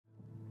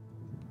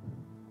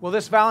Well,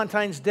 this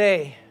Valentine's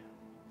Day,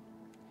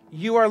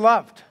 you are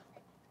loved.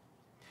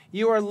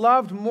 You are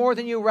loved more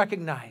than you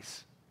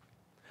recognize.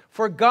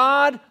 For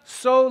God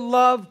so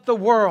loved the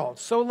world,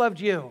 so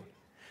loved you,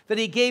 that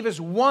he gave his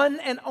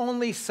one and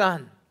only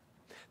Son,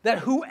 that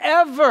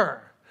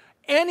whoever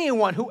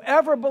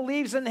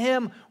believes in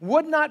him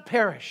would not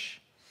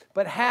perish,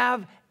 but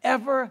have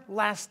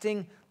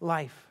everlasting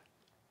life.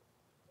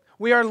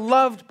 We are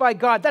loved by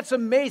God. That's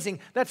amazing.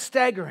 That's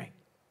staggering.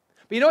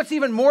 But you know what's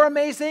even more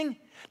amazing?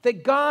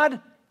 That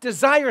God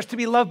desires to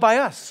be loved by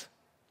us.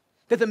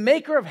 That the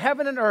maker of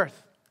heaven and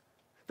earth,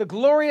 the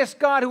glorious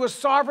God who is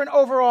sovereign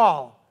over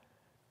all,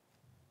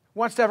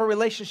 wants to have a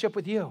relationship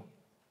with you.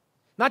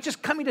 Not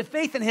just coming to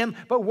faith in him,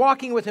 but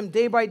walking with him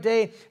day by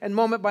day and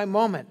moment by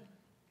moment.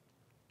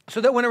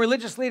 So that when a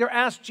religious leader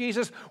asked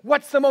Jesus,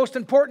 what's the most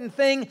important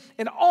thing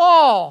in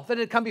all that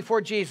had come before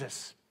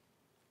Jesus?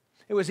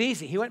 It was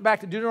easy. He went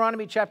back to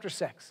Deuteronomy chapter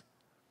 6.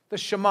 The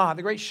Shema,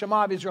 the great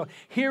Shema of Israel.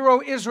 Hear,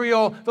 O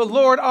Israel, the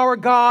Lord our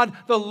God,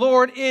 the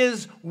Lord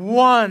is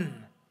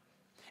one.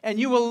 And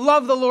you will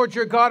love the Lord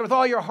your God with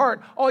all your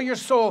heart, all your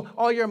soul,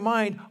 all your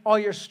mind, all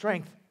your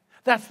strength.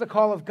 That's the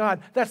call of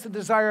God. That's the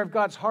desire of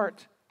God's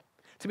heart.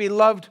 To be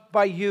loved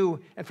by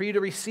you and for you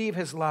to receive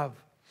his love.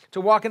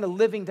 To walk in a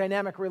living,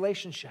 dynamic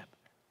relationship.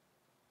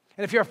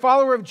 And if you're a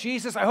follower of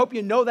Jesus, I hope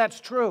you know that's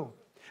true.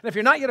 And if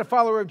you're not yet a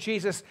follower of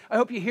Jesus, I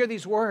hope you hear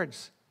these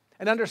words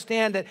and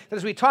understand that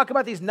as we talk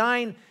about these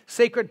 9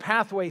 sacred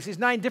pathways, these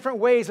 9 different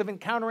ways of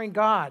encountering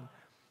God,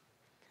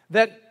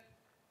 that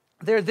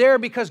they're there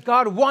because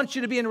God wants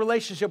you to be in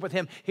relationship with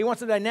him. He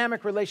wants a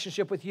dynamic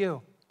relationship with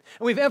you.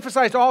 And we've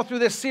emphasized all through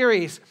this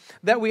series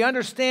that we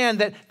understand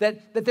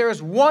that there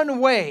is one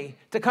way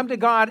to come to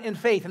God in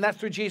faith, and that's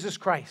through Jesus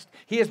Christ.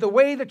 He is the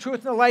way, the truth,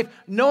 and the life.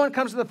 No one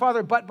comes to the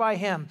Father but by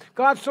him.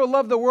 God so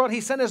loved the world, he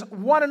sent his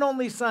one and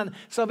only Son.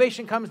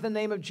 Salvation comes in the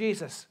name of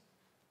Jesus.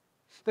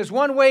 There's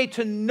one way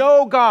to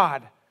know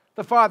God,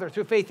 the Father,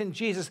 through faith in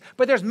Jesus,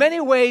 but there's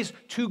many ways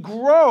to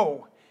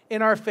grow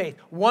in our faith.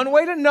 One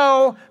way to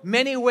know,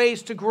 many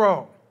ways to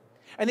grow.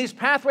 And these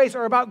pathways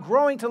are about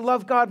growing to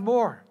love God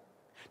more,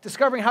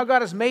 discovering how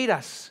God has made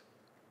us,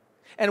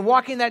 and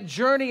walking that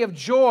journey of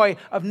joy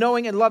of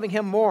knowing and loving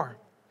him more.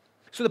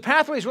 So the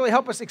pathways really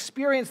help us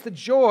experience the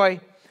joy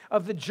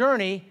of the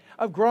journey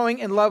of growing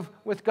in love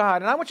with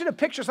God. And I want you to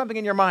picture something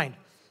in your mind.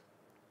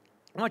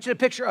 I want you to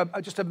picture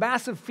just a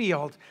massive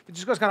field that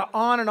just goes kind of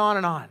on and on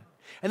and on.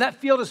 And that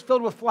field is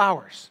filled with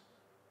flowers.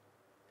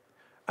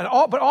 But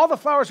all the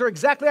flowers are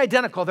exactly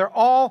identical. They're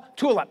all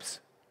tulips.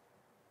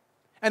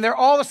 And they're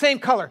all the same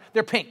color.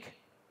 They're pink.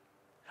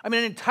 I mean,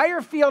 an entire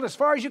field, as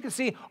far as you can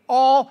see,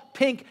 all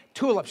pink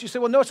tulips. You say,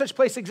 well, no such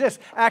place exists.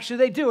 Actually,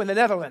 they do in the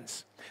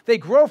Netherlands. They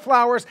grow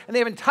flowers, and they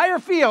have entire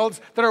fields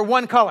that are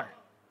one color.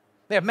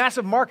 They have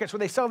massive markets where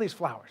they sell these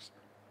flowers.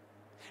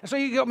 And so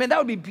you go, man, that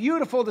would be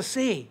beautiful to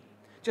see.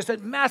 Just a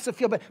massive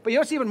field. But you know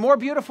what's even more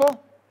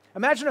beautiful?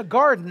 Imagine a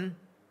garden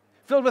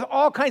filled with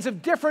all kinds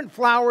of different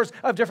flowers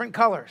of different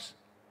colors.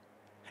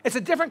 It's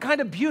a different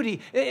kind of beauty.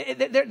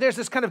 There's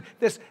this kind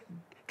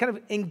of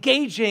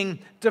engaging,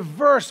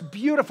 diverse,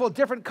 beautiful,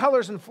 different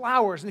colors and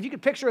flowers. And if you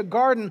could picture a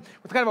garden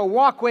with kind of a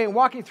walkway and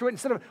walking through it,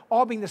 instead of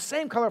all being the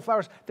same color of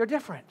flowers, they're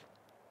different.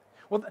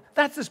 Well,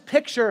 that's this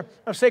picture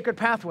of sacred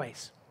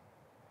pathways.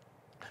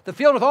 The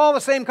field with all the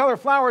same color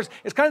flowers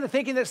is kind of the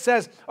thinking that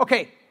says,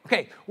 okay,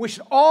 we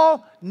should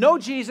all know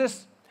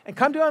Jesus and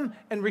come to him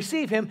and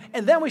receive him,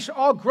 and then we should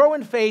all grow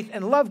in faith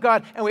and love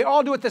God, and we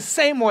all do it the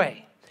same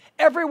way.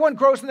 Everyone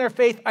grows in their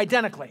faith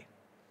identically.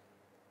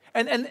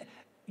 And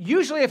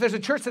usually if there's a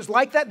church that's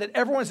like that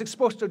everyone's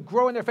supposed to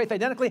grow in their faith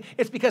identically,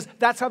 it's because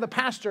that's how the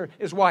pastor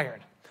is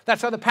wired.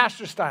 That's how the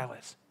pastor style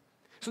is.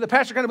 So the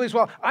pastor kind of believes,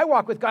 well, I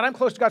walk with God, I'm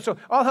close to God, so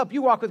I'll help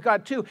you walk with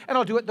God too, and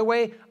I'll do it the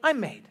way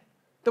I'm made,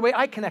 the way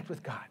I connect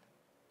with God.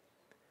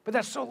 But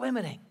that's so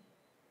limiting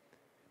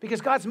because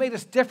God's made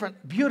us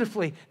different,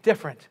 beautifully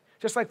different,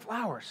 just like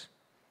flowers.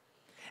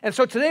 And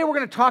so today we're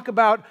going to talk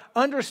about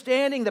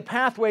understanding the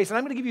pathways, and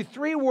I'm going to give you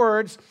 3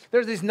 words.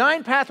 There's these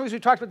 9 pathways we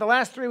talked about the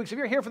last 3 weeks. If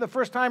you're here for the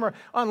first time or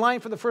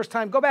online for the first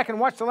time, go back and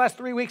watch the last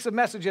 3 weeks of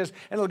messages,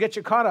 and it'll get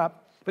you caught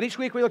up. But each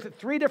week we looked at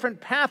 3 different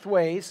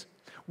pathways.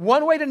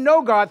 One way to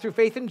know God through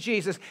faith in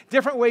Jesus,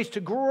 different ways to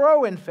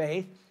grow in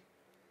faith.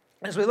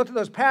 As we looked at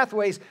those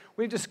pathways,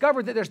 we've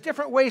discovered that there's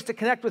different ways to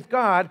connect with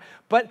God,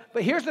 but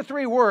here's the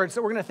 3 words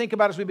that we're going to think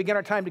about as we begin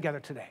our time together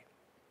today.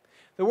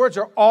 The words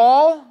are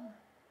all,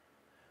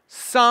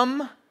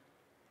 some,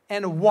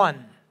 and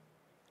one.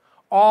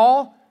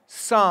 All,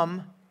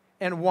 some,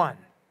 and one.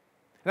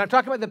 And I'm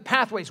talking about the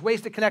pathways,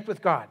 ways to connect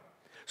with God.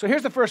 So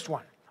here's the first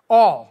one.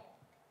 All.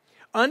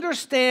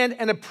 Understand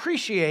and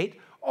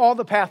appreciate all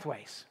the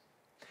pathways.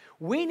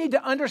 We need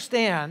to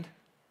understand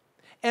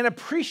and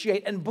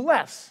appreciate and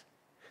bless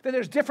that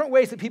there's different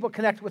ways that people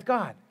connect with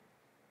God.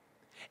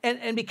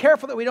 And be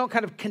careful that we don't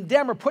kind of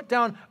condemn or put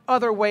down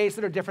other ways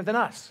that are different than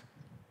us.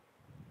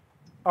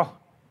 Oh,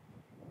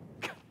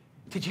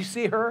 did you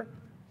see her?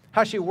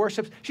 How she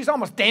worships? She's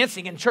almost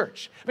dancing in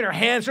church. I mean, her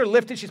hands are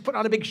lifted. She's putting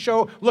on a big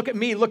show. Look at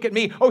me, look at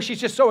me. Oh,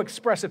 she's just so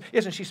expressive.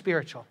 Isn't she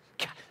spiritual?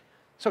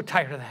 So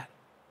tired of that.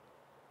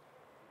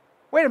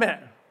 Wait a minute.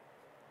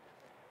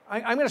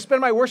 I'm going to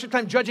spend my worship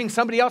time judging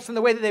somebody else in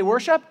the way that they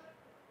worship?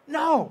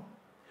 No.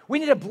 We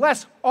need to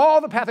bless all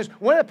the pathways.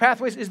 One of the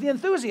pathways is the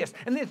enthusiast.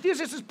 And the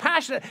enthusiast is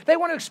passionate. They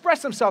want to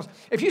express themselves.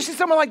 If you see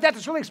someone like that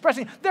that's really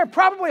expressing, they're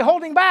probably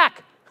holding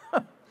back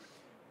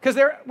because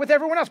they're with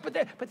everyone else.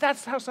 But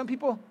that's how some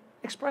people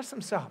express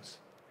themselves.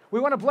 We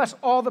want to bless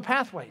all the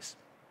pathways.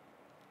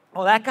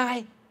 Oh, that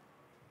guy?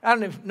 I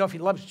don't even know if he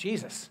loves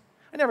Jesus.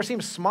 I never see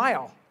him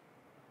smile.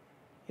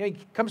 He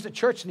comes to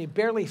church and he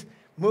barely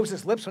moves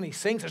his lips when he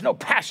sings. There's no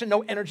passion,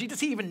 no energy. Does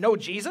he even know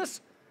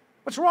Jesus?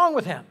 What's wrong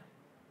with him?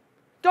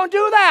 Don't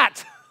do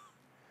that.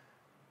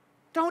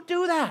 Don't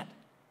do that.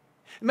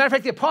 As a matter of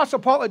fact, the Apostle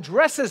Paul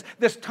addresses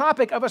this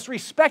topic of us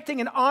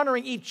respecting and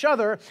honoring each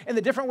other in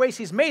the different ways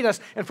he's made us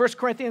in 1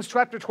 Corinthians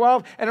chapter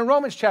 12 and in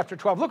Romans chapter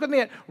 12. Look with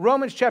me at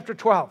Romans chapter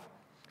 12.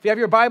 If you have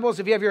your Bibles,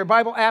 if you have your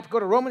Bible app, go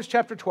to Romans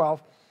chapter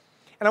 12.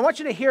 And I want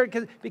you to hear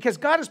it because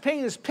God is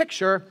painting this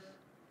picture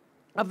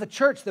of the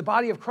church, the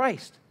body of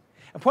Christ.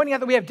 And pointing out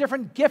that we have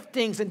different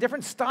giftings and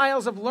different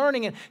styles of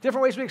learning and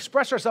different ways we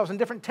express ourselves and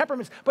different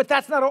temperaments. But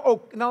that's not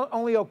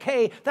only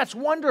okay, that's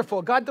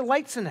wonderful. God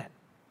delights in it.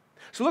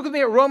 So look with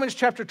me at Romans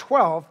chapter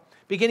 12,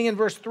 beginning in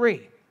verse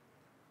 3.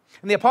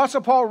 And the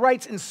Apostle Paul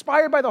writes,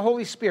 inspired by the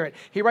Holy Spirit,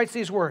 he writes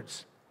these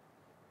words.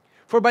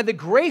 For by the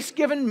grace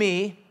given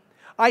me,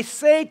 I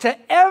say to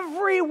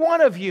every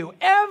one of you,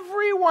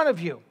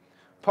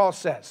 Paul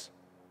says,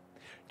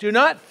 do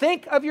not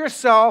think of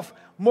yourself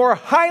more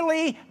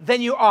highly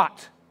than you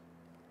ought.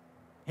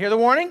 Hear the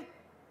warning?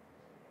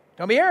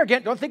 Don't be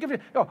arrogant. Don't think of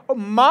it. No,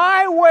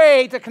 my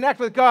way to connect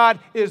with God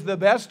is the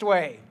best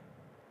way.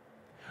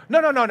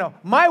 No.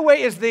 My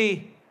way is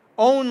the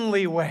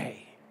only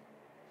way.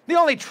 The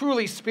only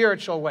truly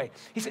spiritual way.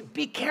 He said,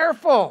 be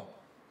careful.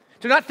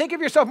 Do not think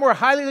of yourself more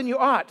highly than you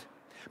ought,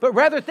 but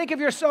rather think of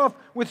yourself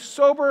with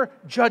sober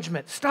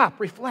judgment. Stop,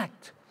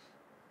 reflect.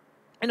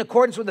 In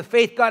accordance with the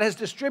faith God has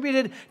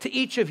distributed to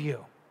each of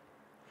you.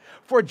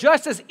 For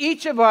just as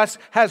each of us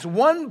has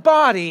one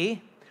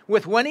body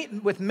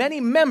with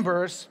many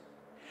members,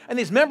 and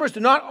these members do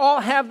not all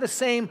have the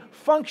same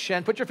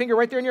function. Put your finger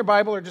right there in your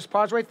Bible, or just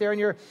pause right there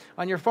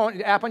on your phone,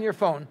 the app on your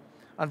phone,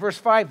 on verse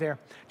 5 there.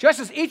 Just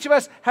as each of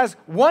us has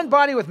one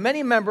body with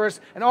many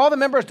members, and all the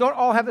members don't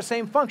all have the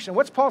same function.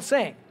 What's Paul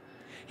saying?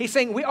 He's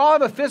saying we all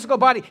have a physical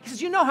body. He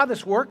says, you know how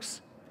this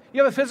works.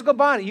 You have a physical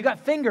body. You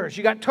got fingers,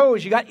 you got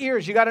toes, you got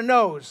ears, you got a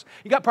nose.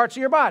 You got parts of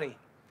your body.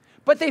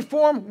 But they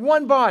form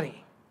one body.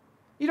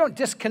 You don't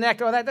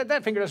disconnect. Oh,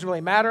 that finger doesn't really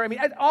matter. I mean,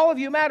 all of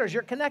you matters.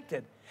 You're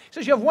connected. He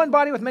says you have one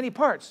body with many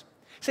parts.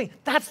 He's saying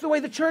that's the way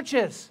the church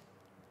is.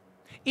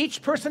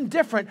 Each person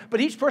different, but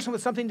each person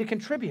with something to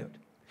contribute.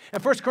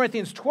 In 1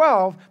 Corinthians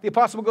 12, the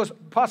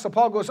Apostle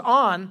Paul goes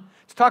on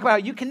to talk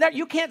about how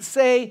you can't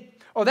say,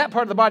 oh, that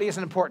part of the body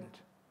isn't important.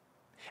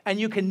 And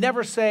you can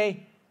never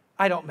say,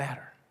 I don't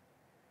matter.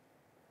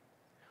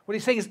 What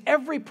he's saying is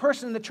every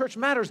person in the church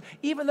matters,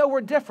 even though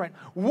we're different.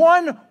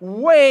 One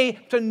way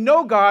to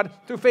know God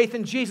through faith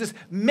in Jesus,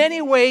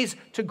 many ways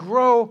to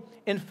grow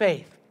in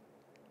faith.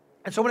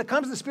 And so when it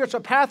comes to the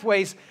spiritual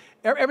pathways,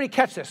 everybody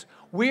catch this.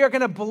 We are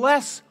going to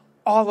bless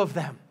all of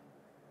them,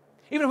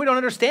 even if we don't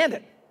understand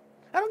it.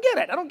 I don't get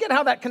it. I don't get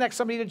how that connects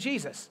somebody to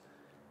Jesus.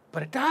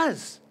 But it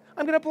does.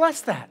 I'm going to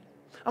bless that.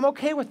 I'm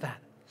okay with that.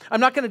 I'm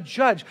not going to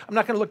judge. I'm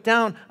not going to look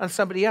down on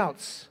somebody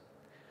else.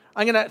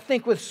 I'm going to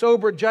think with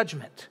sober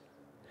judgment.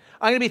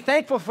 I'm going to be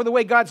thankful for the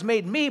way God's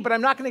made me, but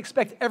I'm not going to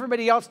expect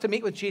everybody else to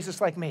meet with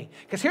Jesus like me.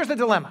 Because here's the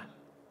dilemma.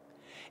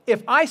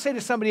 If I say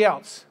to somebody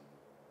else,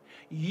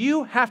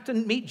 you have to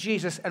meet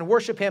Jesus and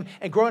worship him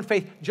and grow in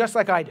faith just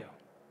like I do.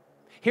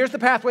 Here's the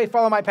pathway,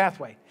 follow my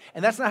pathway.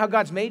 And that's not how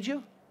God's made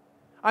you.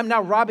 I'm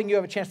now robbing you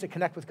of a chance to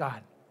connect with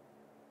God.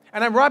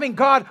 And I'm robbing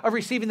God of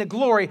receiving the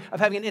glory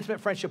of having an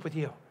intimate friendship with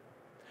you.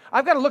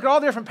 I've got to look at all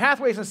the different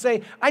pathways and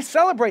say, I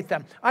celebrate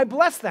them. I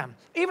bless them,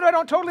 even if I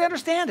don't totally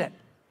understand it.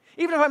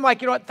 Even if I'm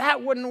like, you know what,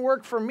 that wouldn't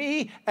work for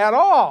me at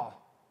all.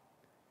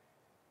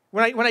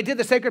 When I did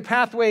the Sacred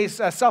Pathways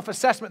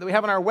self-assessment that we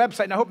have on our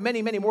website, and I hope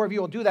many, many more of you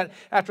will do that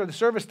after the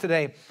service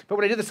today. But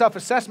when I did the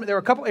self-assessment, there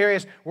were a couple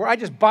areas where I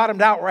just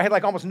bottomed out, where I had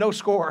like almost no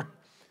score.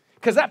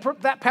 Because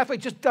that pathway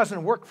just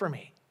doesn't work for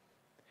me.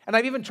 And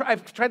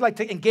I've tried like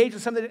to engage in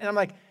something, and I'm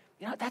like,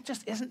 you know, that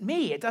just isn't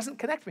me. It doesn't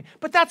connect me.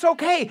 But that's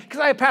okay, because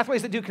I have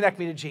pathways that do connect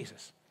me to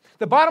Jesus.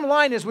 The bottom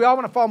line is we all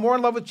want to fall more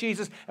in love with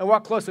Jesus and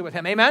walk closely with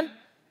him. Amen?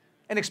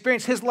 And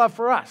experience his love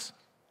for us.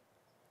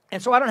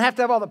 And so I don't have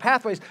to have all the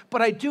pathways,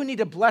 but I do need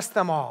to bless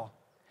them all.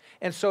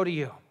 And so do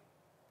you.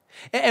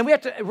 And we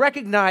have to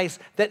recognize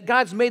that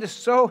God's made us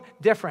so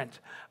different.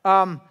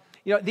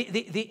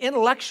 The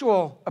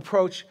intellectual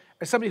approach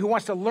is somebody who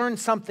wants to learn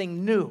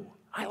something new.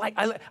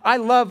 I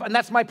love, and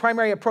that's my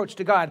primary approach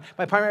to God.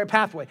 My primary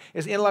pathway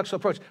is the intellectual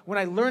approach. When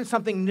I learn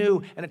something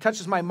new and it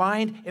touches my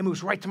mind, it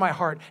moves right to my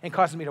heart and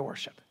causes me to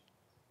worship.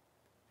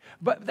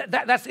 But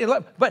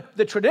but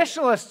the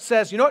traditionalist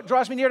says, you know what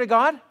draws me near to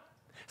God?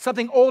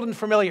 Something old and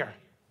familiar.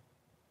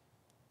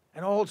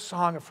 An old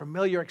song, a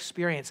familiar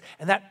experience.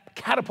 And that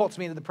catapults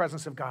me into the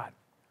presence of God.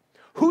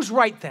 Who's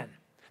right then?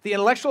 The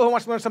intellectual who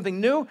wants to learn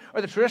something new,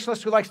 or the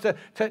traditionalist who likes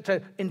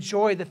to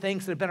enjoy the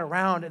things that have been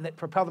around and that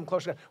propel them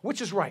closer to God?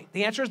 Which is right?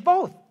 The answer is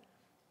both.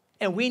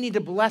 And we need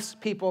to bless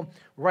people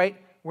right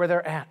where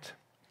they're at.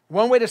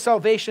 One way to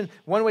salvation,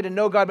 one way to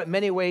know God, but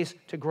many ways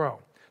to grow.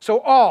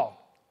 So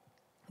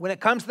when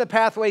it comes to the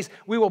pathways,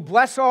 we will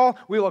bless all,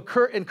 we will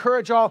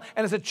encourage all,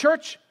 and as a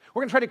church,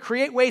 we're going to try to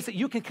create ways that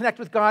you can connect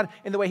with God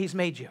in the way he's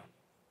made you.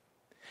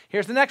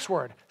 Here's the next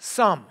word,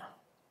 some.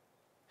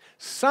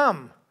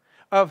 Some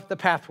of the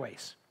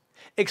pathways.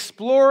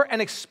 Explore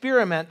and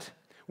experiment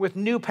with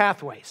new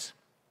pathways.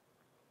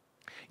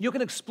 You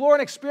can explore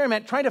and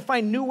experiment trying to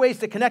find new ways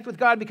to connect with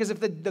God, because if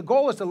the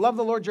goal is to love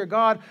the Lord your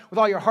God with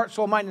all your heart,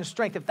 soul, mind, and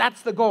strength, if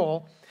that's the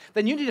goal,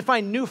 then you need to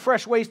find new,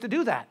 fresh ways to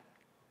do that.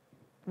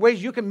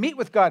 Ways you can meet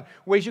with God,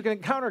 ways you can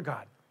encounter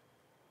God.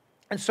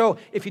 And so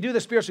if you do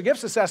the spiritual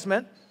gifts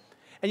assessment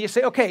and you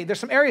say, okay, there's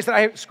some areas that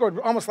I scored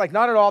almost like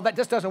not at all, that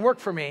just doesn't work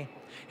for me,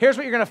 here's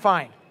what you're going to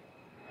find.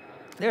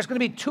 There's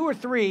going to be 2 or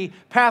 3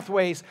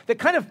 pathways that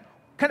kind of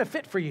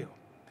fit for you.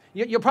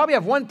 You'll probably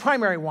have one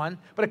primary one,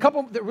 but a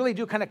couple that really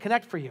do kind of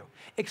connect for you.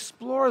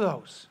 Explore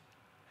those.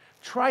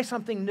 Try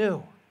something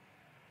new.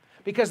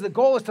 Because the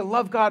goal is to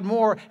love God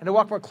more and to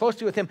walk more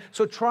closely with him.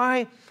 So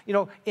try,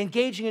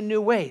 engaging in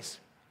new ways.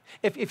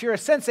 If you're a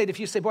sensate, if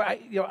you say, boy,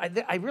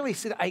 I really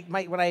see that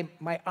when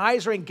my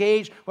eyes are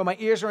engaged, when my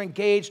ears are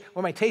engaged,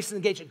 when my taste is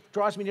engaged, it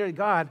draws me near to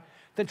God,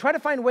 then try to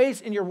find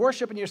ways in your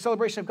worship and your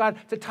celebration of God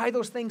to tie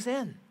those things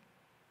in.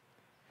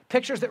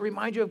 Pictures that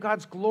remind you of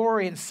God's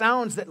glory, and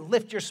sounds that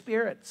lift your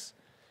spirits,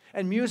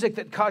 and music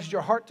that causes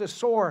your heart to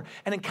soar,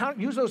 and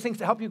use those things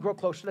to help you grow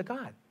closer to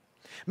God.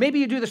 Maybe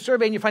you do the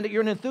survey and you find that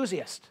you're an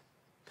enthusiast.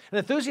 An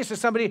enthusiast is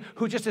somebody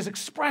who just is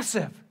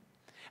expressive.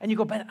 And you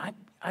go, Ben,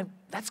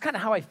 that's kind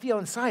of how I feel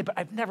inside, but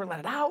I've never let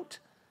it out.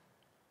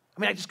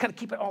 I just kind of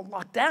keep it all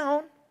locked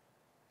down.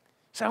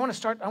 So I want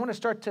to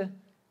start to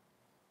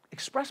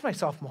express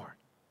myself more.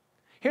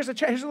 Here's a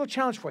little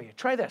challenge for you.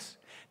 Try this.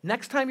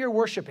 Next time you're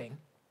worshiping,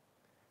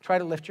 try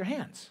to lift your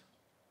hands.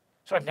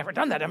 So I've never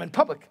done that. I'm in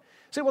public.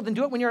 Say, well, then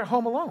do it when you're at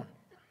home alone.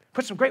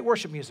 Put some great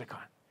worship music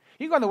on.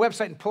 You can go on the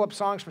website and pull up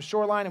songs from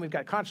Shoreline, and we've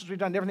got concerts we've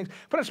done, different things.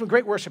 Put up some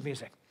great worship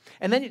music.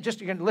 And then you're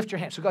going to lift your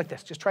hands. So go like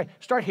this. Just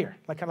start here.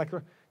 Just kind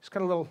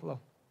of a little,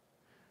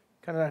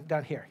 kind of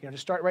down here.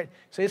 Just start right.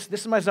 Say,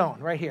 this is my zone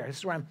right here. This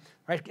is where I'm,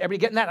 right? Everybody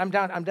getting that? I'm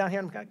down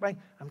here. Okay,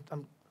 I'm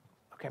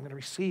going to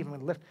receive. I'm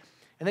going to lift.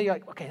 And then you're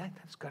like, okay,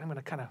 that's good. I'm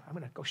going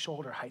to go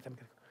shoulder height. I'm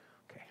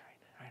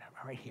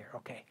right here.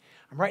 Okay.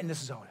 I'm right in this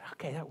zone.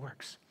 Okay, that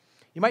works.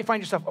 You might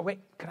find yourself, oh, wait,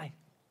 can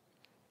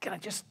I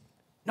just,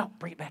 no,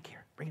 bring it back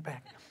here. Bring it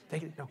back.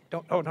 Take it, no,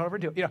 don't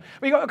overdo it.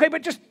 But you go, okay,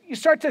 but just, you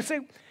start to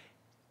say,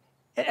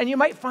 and you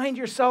might find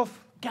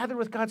yourself gathered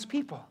with God's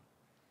people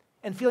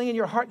and feeling in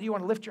your heart that you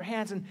want to lift your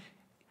hands. And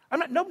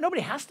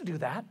nobody has to do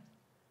that.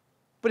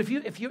 But if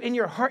you in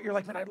your heart, you're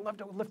like, man, I'd love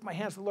to lift my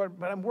hands to the Lord,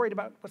 but I'm worried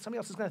about what somebody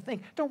else is going to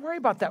think. Don't worry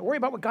about that. Worry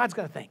about what God's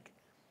going to think.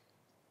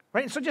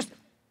 Right? And so just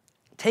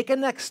take a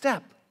next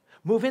step.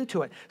 Move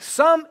into it.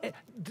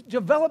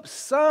 Develop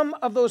some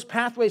of those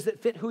pathways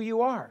that fit who you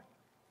are.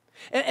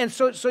 And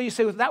so you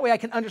say, well, that way I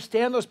can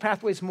understand those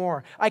pathways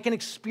more. I can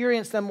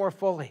experience them more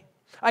fully.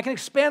 I can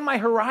expand my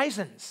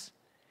horizons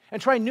and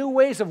try new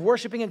ways of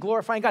worshiping and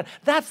glorifying God.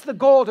 That's the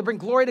goal, to bring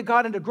glory to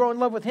God and to grow in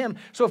love with him.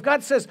 So if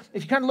God says,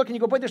 if you kind of look and you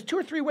go, boy, there's 2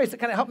 or 3 ways that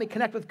kind of help me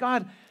connect with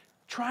God,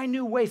 try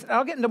new ways. And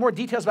I'll get into more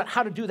details about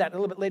how to do that a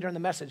little bit later in the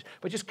message,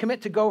 but just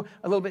commit to go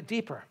a little bit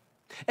deeper.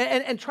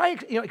 And try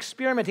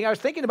experimenting. I was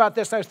thinking about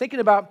this. I've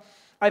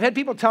had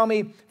people tell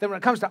me that when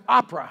it comes to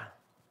opera,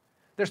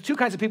 there's 2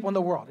 kinds of people in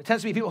the world. It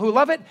tends to be people who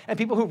love it and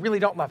people who really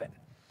don't love it.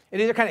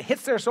 It either kind of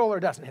hits their soul or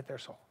doesn't hit their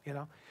soul,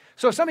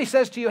 So if somebody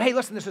says to you, hey,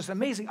 listen, there's this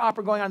amazing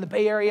opera going on in the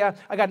Bay Area.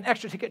 I got an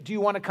extra ticket. Do you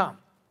want to come?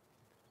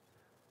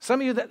 Some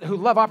of you who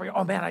love opera,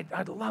 oh, man,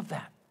 I'd love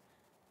that.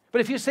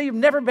 But if you say you've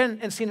never been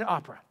and seen an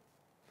opera,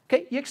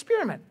 okay, you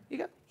experiment. You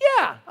go,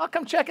 yeah, I'll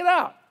come check it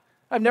out.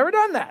 I've never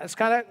done that. It's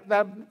kind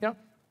of,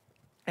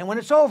 And when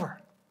it's over,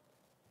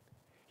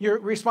 your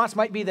response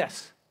might be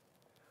this: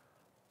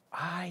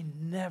 I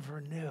never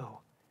knew.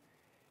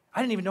 I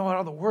didn't even know what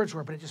all the words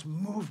were, but it just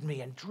moved me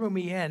and drew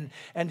me in,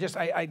 and just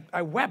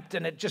I wept,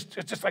 and it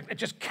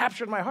just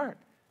captured my heart.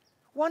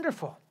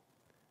 Wonderful.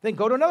 Then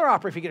go to another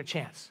opera if you get a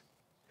chance.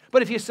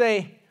 But if you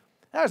say,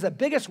 that was the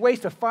biggest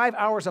waste of 5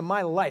 hours of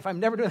my life, I'm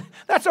never doing that,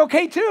 that's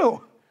okay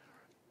too,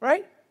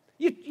 right?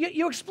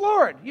 You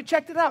explored, you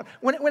checked it out.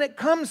 When it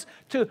comes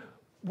to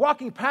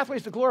walking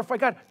pathways to glorify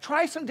God,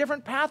 try some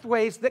different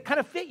pathways that kind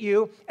of fit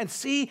you and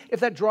see if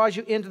that draws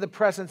you into the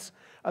presence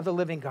of the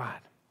living God.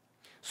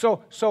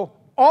 So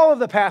all of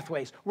the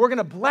pathways, we're going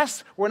to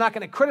bless, we're not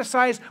going to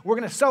criticize, we're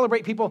going to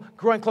celebrate people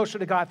growing closer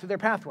to God through their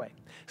pathway.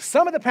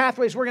 Some of the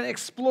pathways we're going to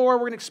explore,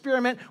 we're going to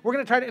experiment, we're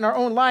going to try to, in our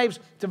own lives,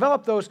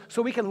 develop those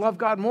so we can love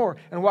God more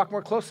and walk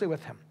more closely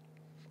with him.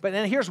 But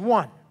then here's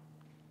one.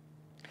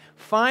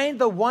 Find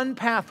the one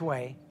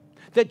pathway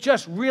that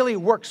just really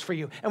works for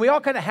you. And we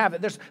all kind of have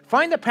it.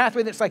 Find the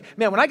pathway that's like,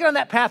 man, when I get on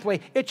that pathway,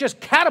 it just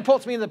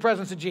catapults me into the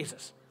presence of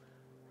Jesus.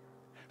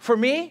 For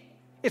me,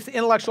 It's the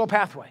intellectual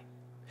pathway.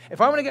 If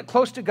I want to get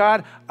close to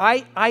God,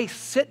 I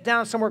sit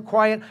down somewhere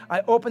quiet,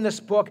 I open this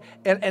book,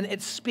 and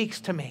it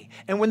speaks to me.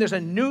 And when there's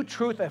a new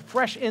truth, a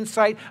fresh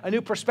insight, a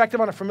new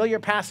perspective on a familiar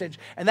passage,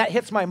 and that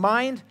hits my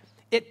mind,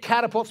 it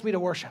catapults me to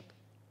worship.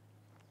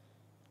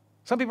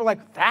 Some people are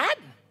like, that?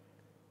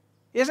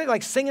 Isn't it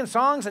like singing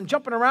songs and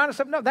jumping around and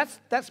stuff? No,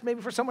 that's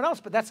maybe for someone else,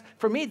 but that's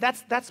for me,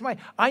 that's my,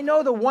 I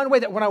know the one way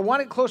that when I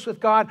want to get close with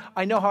God,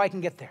 I know how I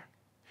can get there.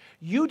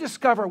 You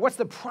discover what's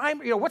a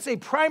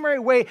primary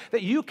way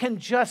that you can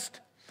just,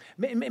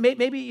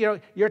 maybe you're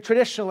a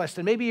traditionalist,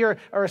 and maybe you're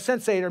a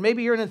sensate, or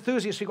maybe you're an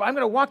enthusiast. You go, I'm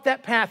going to walk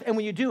that path, and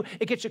when you do,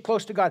 it gets you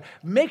close to God.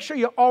 Make sure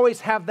you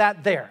always have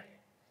that there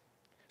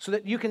so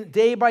that you can,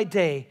 day by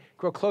day,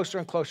 grow closer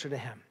and closer to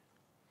Him.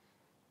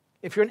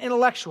 If you're an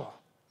intellectual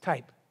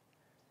type,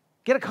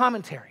 get a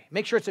commentary.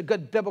 Make sure it's a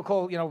good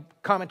biblical,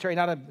 commentary,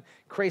 not a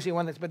crazy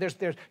one. But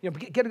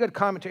get a good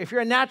commentary. If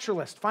you're a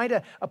naturalist, find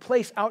a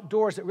place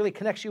outdoors that really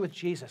connects you with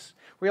Jesus,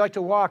 where you like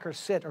to walk or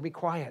sit or be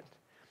quiet.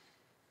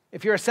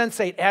 If you're a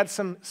sensate, add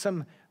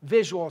some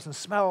visuals and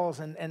smells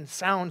and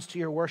sounds to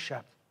your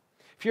worship.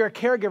 If you're a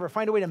caregiver,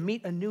 find a way to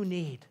meet a new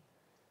need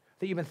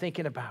that you've been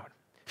thinking about.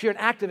 If you're an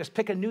activist,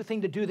 pick a new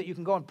thing to do that you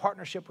can go in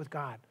partnership with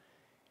God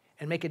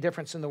and make a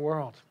difference in the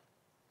world.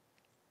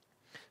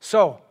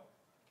 So,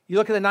 you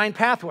look at the 9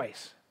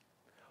 pathways.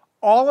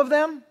 All of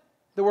them,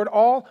 the word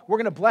all, we're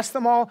going to bless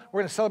them all.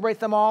 We're going to celebrate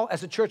them all.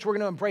 As a church, we're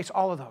going to embrace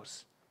all of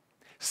those.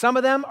 Some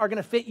of them are going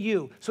to fit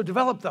you, so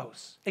develop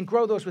those and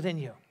grow those within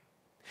you.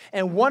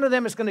 And one of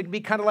them is going to be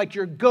kind of like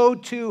your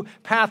go-to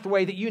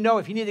pathway that you know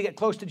if you need to get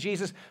close to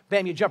Jesus,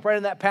 bam, you jump right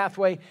in that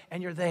pathway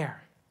and you're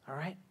there, all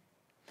right?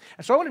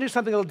 And so I want to do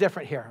something a little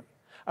different here.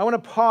 I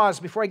want to pause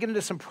before I get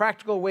into some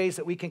practical ways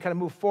that we can kind of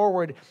move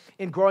forward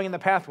in growing in the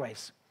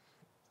pathways.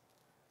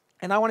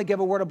 And I want to give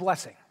a word of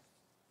blessing.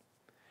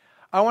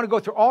 I want to go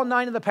through all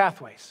 9 of the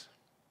pathways.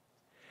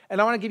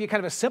 And I want to give you kind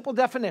of a simple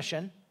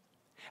definition.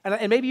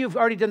 And maybe you've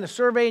already done the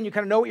survey and you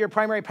kind of know what your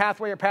primary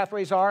pathway or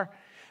pathways are.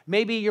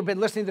 Maybe you've been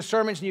listening to the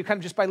sermons and you kind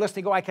of just by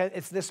listening go,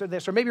 it's this or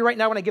this. Or maybe right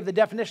now when I give the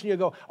definition, you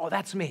go, oh,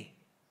 that's me.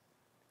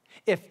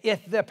 If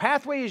the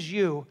pathway is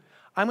you,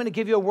 I'm going to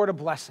give you a word of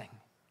blessing.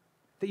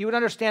 That you would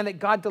understand that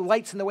God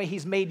delights in the way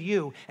He's made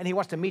you and He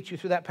wants to meet you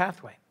through that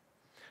pathway.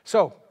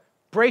 So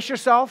brace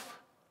yourself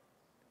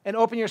and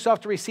open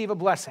yourself to receive a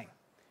blessing.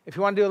 If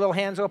you want to do a little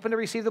hands open to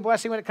receive the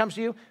blessing when it comes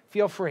to you,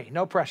 feel free,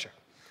 no pressure,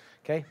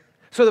 okay?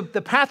 So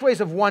the pathways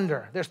of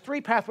wonder, there's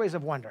 3 pathways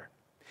of wonder.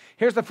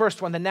 Here's the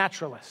first one, the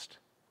naturalist.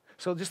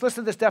 So just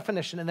listen to this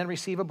definition and then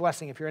receive a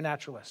blessing if you're a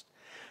naturalist.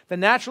 The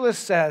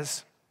naturalist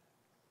says,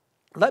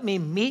 let me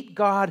meet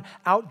God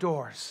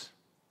outdoors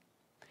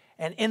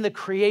and in the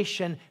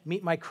creation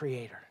meet my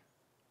Creator.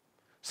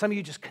 Some of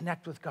you just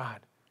connect with God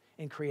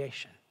in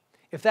creation.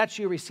 If that's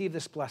you, receive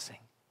this blessing.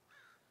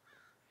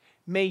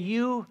 May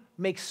you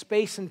make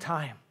space and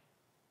time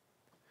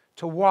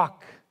to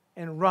walk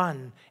and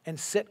run and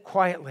sit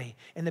quietly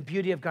in the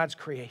beauty of God's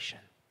creation.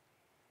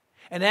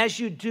 And as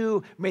you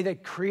do, may the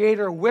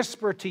Creator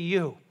whisper to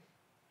you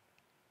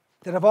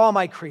that of all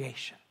my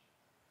creation,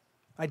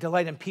 I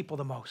delight in people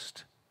the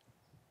most.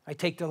 I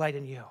take delight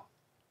in you.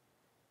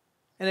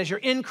 And as you're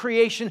in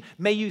creation,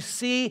 may you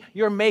see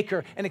your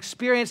Maker and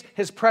experience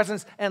His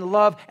presence and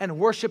love and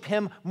worship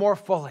Him more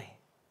fully.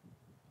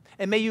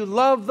 And may you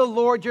love the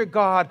Lord your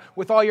God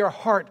with all your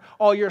heart,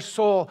 all your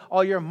soul,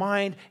 all your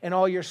mind, and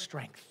all your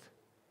strength.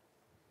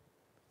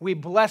 We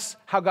bless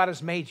how God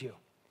has made you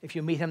if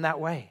you meet Him that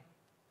way.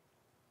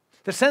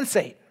 The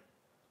sensate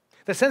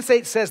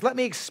says, let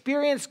me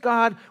experience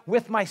God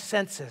with my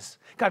senses.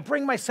 God,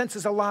 bring my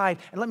senses alive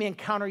and let me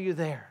encounter you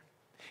there.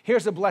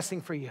 Here's a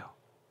blessing for you.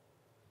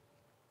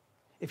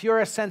 If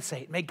you're a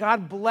sensate, may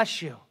God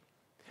bless you.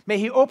 May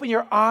He open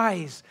your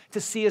eyes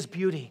to see His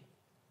beauty.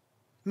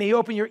 May He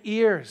open your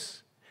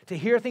ears to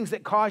hear things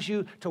that cause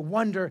you to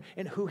wonder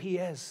in who He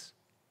is.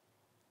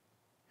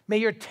 May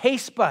your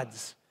taste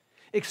buds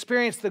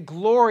experience the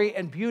glory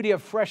and beauty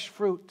of fresh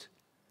fruit.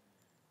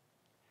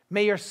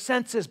 May your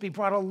senses be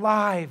brought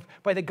alive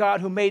by the God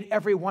who made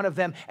every one of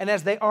them. And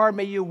as they are,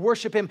 may you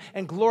worship Him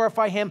and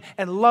glorify Him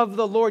and love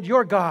the Lord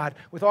your God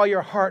with all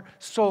your heart,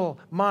 soul,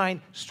 mind,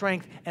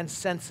 strength, and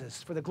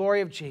senses for the glory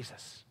of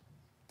Jesus.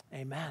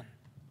 Amen.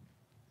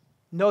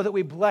 Know that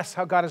we bless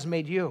how God has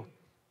made you.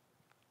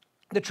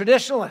 The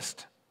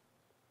traditionalist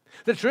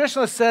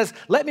says,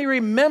 let me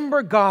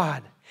remember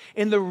God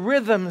in the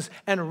rhythms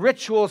and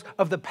rituals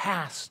of the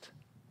past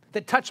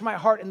that touch my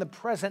heart in the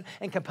present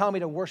and compel me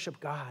to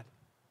worship God.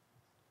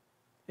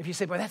 If you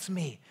say, boy, that's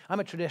me, I'm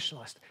a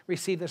traditionalist,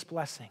 receive this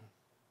blessing.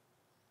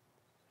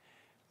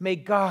 May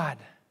God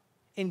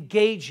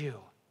engage you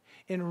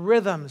in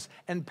rhythms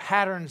and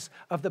patterns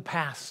of the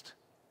past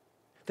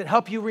that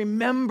help you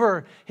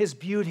remember His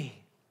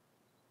beauty,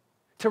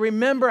 to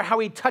remember how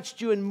He touched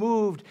you and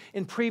moved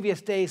in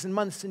previous days and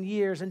months and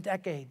years and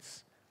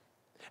decades.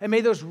 And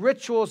may those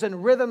rituals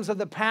and rhythms of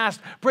the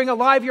past bring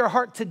alive your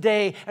heart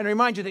today and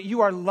remind you that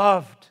you are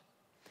loved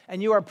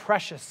and you are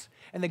precious.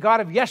 And the God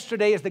of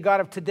yesterday is the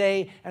God of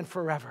today and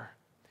forever.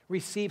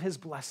 Receive His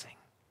blessing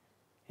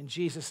In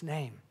Jesus'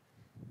 name,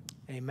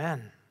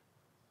 amen.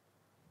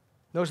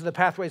 Those are the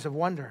pathways of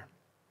wonder.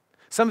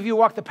 Some of you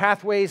walk the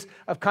pathways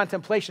of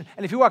contemplation.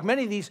 And if you walk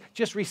many of these,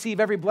 just receive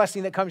every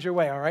blessing that comes your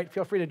way, all right?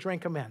 Feel free to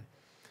drink them in.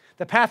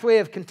 The pathway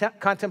of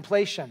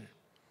contemplation.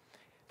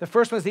 The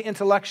first one is the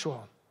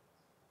intellectual.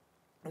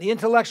 The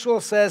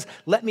intellectual says,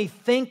 let me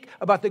think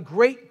about the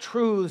great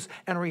truths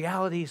and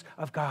realities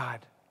of God.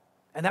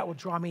 And that will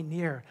draw me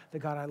near the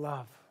God I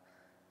love.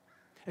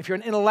 If you're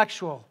an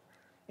intellectual,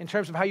 in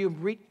terms of how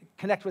you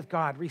connect with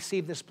God,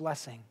 receive this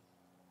blessing.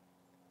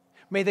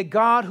 May the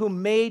God who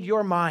made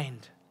your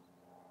mind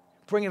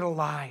bring it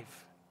alive.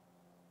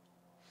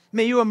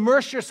 May you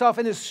immerse yourself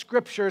in His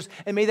scriptures,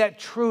 and may that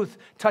truth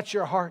touch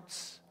your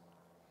hearts.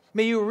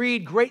 May you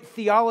read great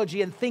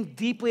theology and think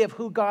deeply of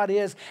who God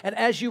is. And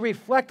as you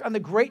reflect on the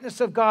greatness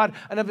of God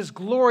and of His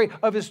glory,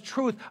 of His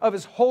truth, of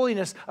His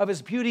holiness, of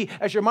His beauty,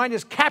 as your mind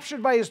is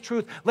captured by His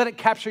truth, let it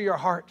capture your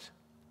heart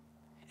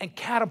and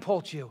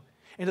catapult you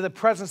into the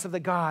presence of the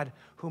God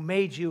who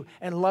made you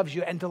and loves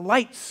you and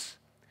delights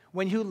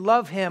when you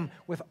love Him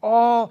with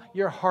all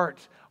your heart,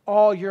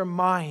 all your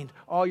mind,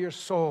 all your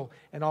soul,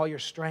 and all your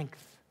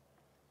strength.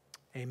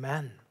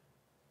 Amen.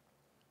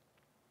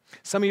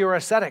 Some of you are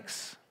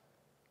ascetics.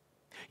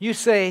 You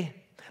say,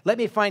 let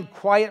me find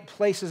quiet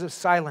places of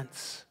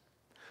silence,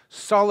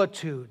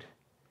 solitude,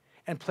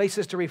 and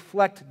places to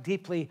reflect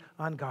deeply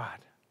on God.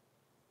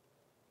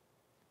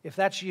 If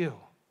that's you,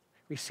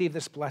 receive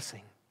this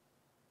blessing.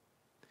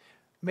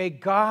 May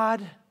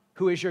God,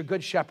 who is your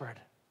good shepherd,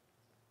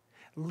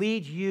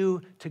 lead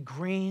you to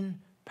green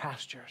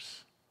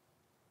pastures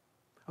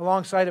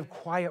alongside of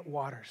quiet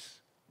waters.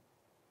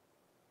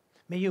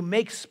 May you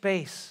make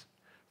space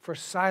for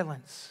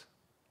silence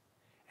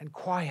and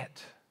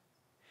quiet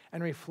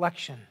and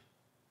reflection.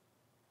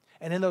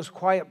 And in those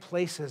quiet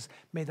places,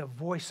 may the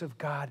voice of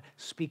God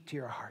speak to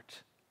your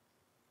heart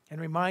and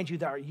remind you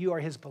that you are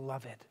His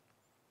beloved,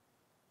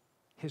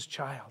 His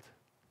child.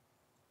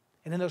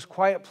 And in those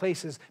quiet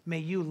places, may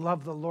you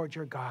love the Lord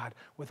your God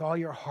with all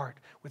your heart,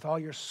 with all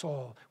your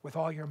soul, with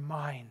all your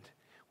mind,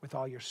 with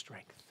all your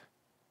strength.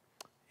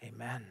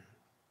 Amen.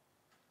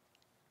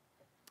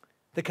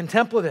 The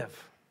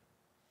contemplative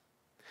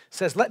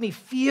says, let me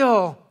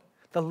feel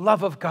the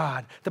love of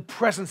God, the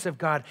presence of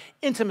God,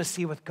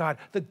 intimacy with God,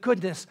 the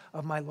goodness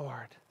of my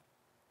Lord.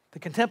 The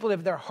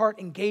contemplative, their heart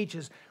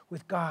engages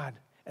with God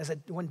as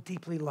one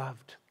deeply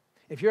loved.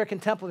 If you're a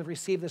contemplative,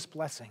 receive this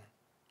blessing.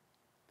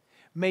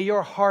 May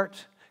your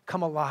heart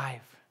come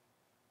alive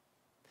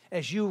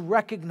as you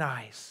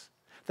recognize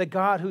the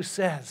God who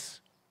says,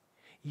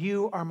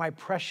 you are my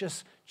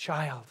precious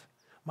child,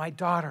 my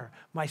daughter,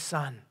 my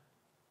son.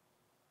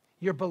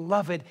 You're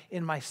beloved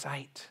in my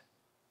sight.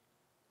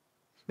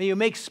 May you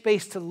make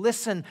space to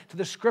listen to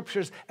the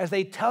scriptures as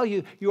they tell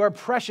you you are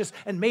precious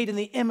and made in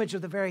the image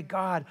of the very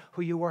God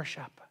who you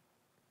worship.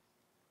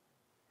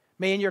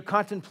 May in your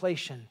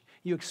contemplation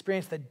you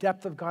experience the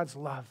depth of God's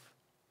love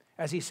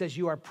as He says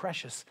you are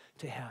precious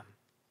to Him.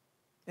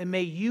 And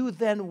may you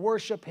then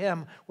worship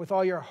Him with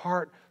all your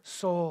heart,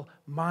 soul,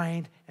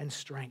 mind, and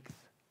strength.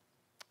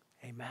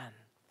 Amen.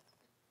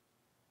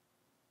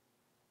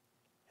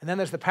 And then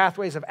there's the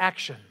pathways of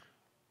action.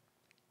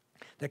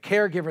 The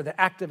caregiver, the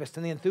activist,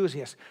 and the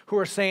enthusiast who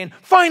are saying,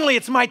 finally,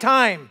 it's my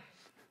time.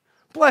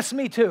 Bless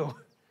me too.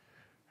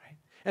 Right?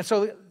 And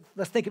so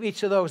let's think of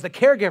each of those. The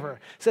caregiver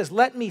says,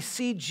 let me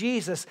see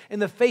Jesus in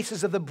the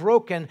faces of the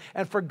broken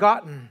and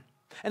forgotten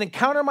and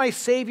encounter my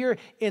Savior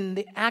in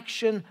the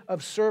action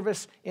of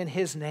service in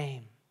His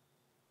name.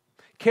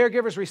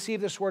 Caregivers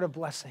receive this word of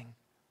blessing.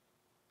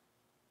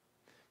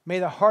 May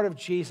the heart of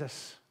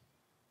Jesus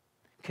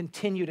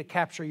continue to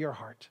capture your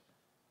heart.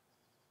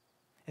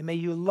 And may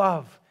you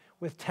love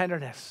with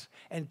tenderness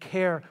and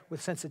care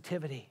with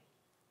sensitivity.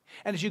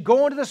 And as you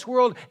go into this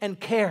world and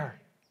care,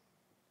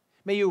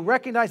 may you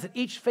recognize that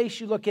each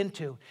face you look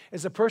into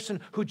is a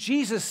person who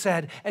Jesus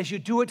said, as you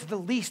do it to the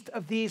least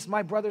of these,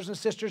 my brothers and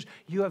sisters,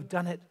 you have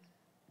done it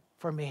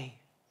for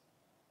me.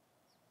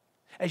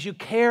 As you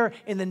care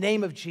in the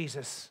name of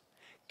Jesus,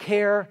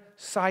 care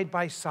side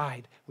by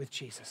side with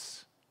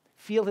Jesus.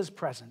 Feel His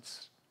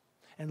presence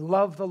and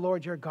love the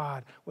Lord your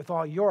God with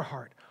all your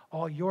heart,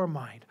 all your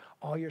mind,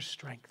 all your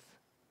strength,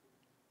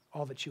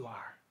 all that you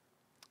are.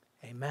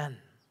 Amen.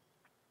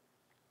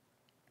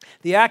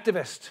 The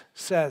activist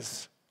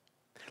says,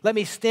 let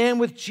me stand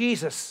with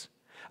Jesus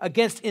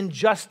against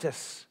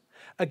injustice,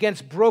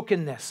 against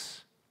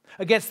brokenness,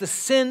 against the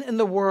sin in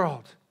the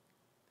world.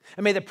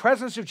 And may the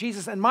presence of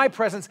Jesus and my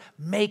presence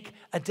make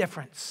a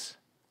difference.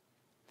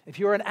 If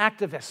you're an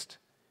activist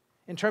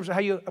in terms of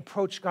how you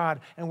approach God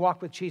and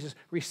walk with Jesus,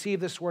 receive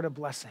this word of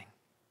blessing.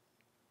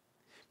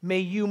 May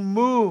you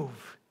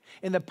move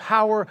in the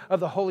power of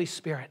the Holy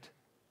Spirit.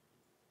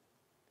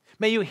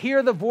 May you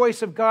hear the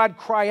voice of God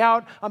cry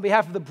out on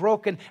behalf of the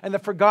broken and the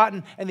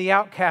forgotten and the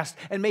outcast.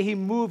 And may He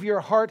move your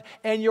heart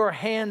and your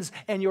hands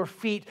and your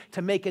feet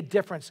to make a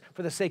difference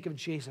for the sake of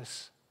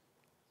Jesus.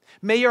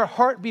 May your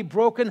heart be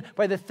broken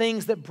by the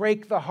things that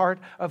break the heart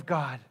of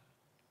God.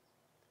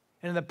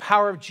 And in the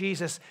power of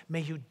Jesus,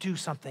 may you do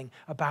something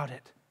about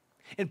it.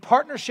 in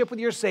partnership with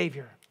your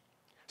Savior.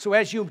 So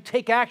as you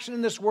take action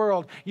in this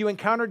world, you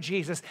encounter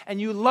Jesus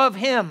and you love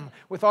him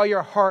with all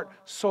your heart,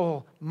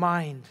 soul,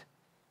 mind,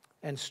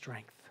 and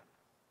strength.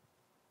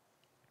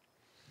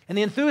 And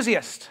the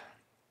enthusiast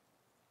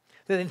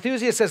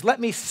says, let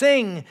me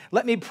sing,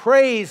 let me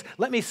praise,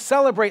 let me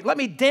celebrate, let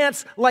me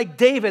dance like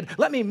David,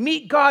 let me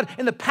meet God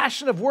in the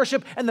passion of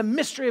worship and the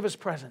mystery of his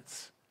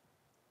presence.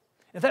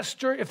 If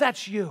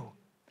that's you,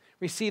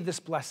 receive this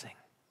blessing.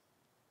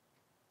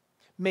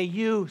 May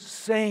you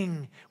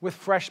sing with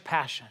fresh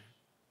passion.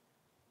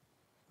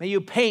 May you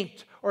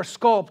paint or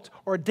sculpt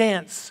or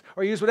dance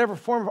or use whatever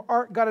form of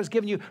art God has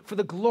given you for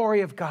the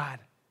glory of God.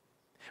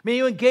 May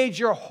you engage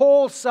your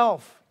whole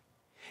self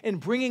in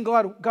bringing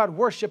God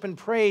worship and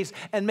praise,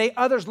 and may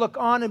others look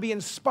on and be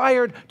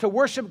inspired to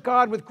worship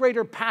God with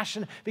greater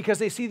passion because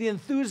they see the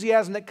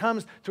enthusiasm that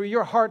comes through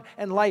your heart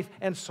and life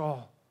and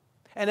soul.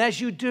 And as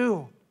you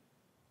do,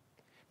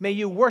 may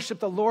you worship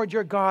the Lord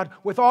your God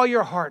with all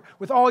your heart,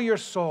 with all your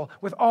soul,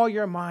 with all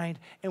your mind,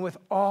 and with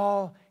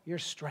all your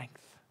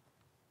strength.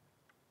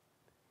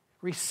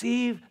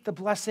 Receive the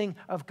blessing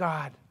of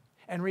God.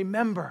 And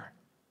remember,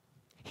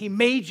 he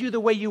made you the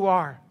way you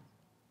are.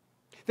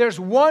 There's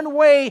one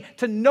way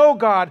to know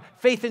God,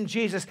 faith in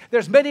Jesus.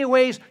 There's many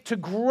ways to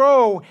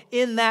grow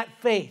in that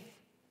faith.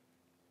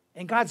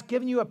 And God's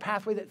given you a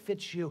pathway that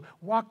fits you.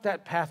 Walk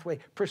that pathway.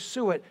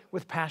 Pursue it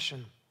with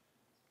passion.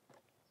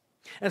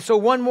 And so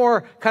one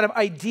more kind of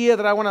idea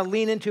that I want to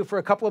lean into for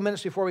a couple of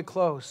minutes before we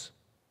close.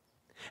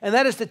 And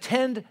that is to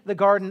tend the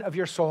garden of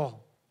your soul.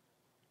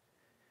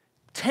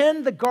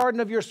 Tend the garden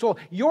of your soul.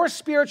 Your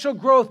spiritual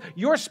growth,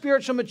 your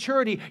spiritual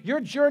maturity, your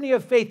journey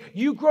of faith,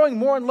 you growing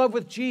more in love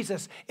with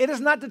Jesus, it is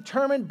not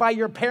determined by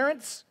your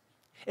parents.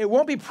 It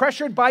won't be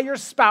pressured by your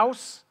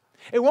spouse.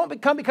 It won't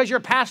become because your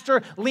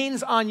pastor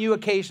leans on you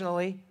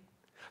occasionally.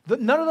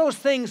 None of those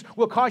things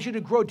will cause you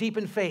to grow deep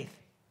in faith.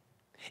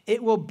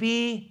 It will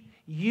be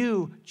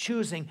you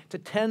choosing to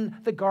tend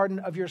the garden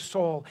of your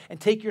soul and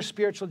take your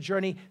spiritual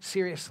journey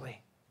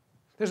seriously.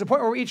 There's a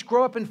point where we each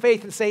grow up in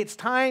faith and say, it's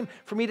time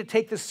for me to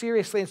take this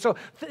seriously. And so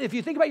if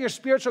you think about your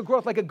spiritual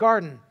growth like a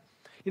garden,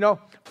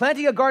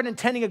 planting a garden and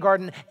tending a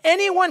garden,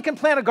 anyone can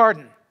plant a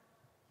garden.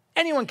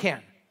 Anyone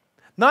can.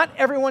 Not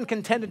everyone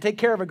can tend to take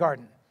care of a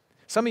garden.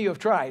 Some of you have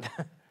tried.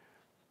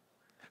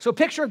 So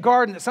picture a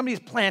garden that somebody's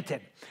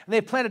planted. And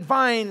they've planted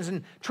vines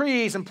and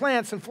trees and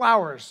plants and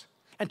flowers.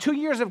 And 2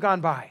 years have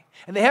gone by,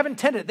 and they haven't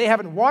tended it. They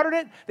haven't watered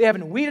it. They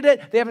haven't weeded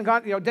it. They haven't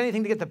done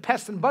anything to get the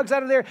pests and bugs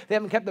out of there. They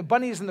haven't kept the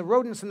bunnies and the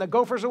rodents and the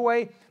gophers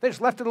away. They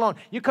just left it alone.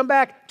 You come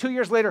back 2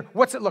 years later,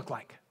 what's it look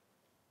like?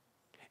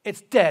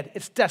 It's dead.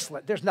 It's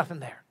desolate. There's nothing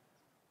there.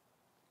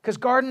 Because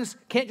gardens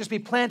can't just be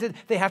planted.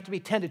 They have to be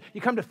tended.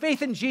 You come to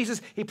faith in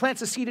Jesus. He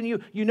plants a seed in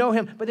you. You know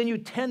him, but then you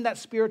tend that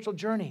spiritual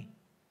journey.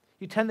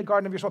 You tend the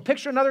garden of your soul.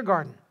 Picture another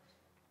garden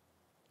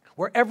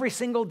where every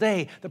single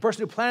day the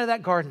person who planted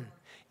that garden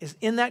is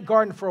in that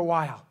garden for a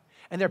while,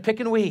 and they're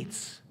picking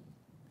weeds,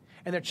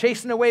 and they're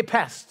chasing away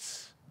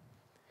pests,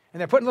 and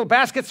they're putting little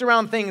baskets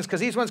around things because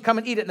these ones come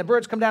and eat it, and the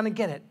birds come down and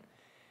get it.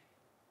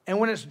 And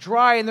when it's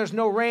dry and there's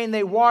no rain,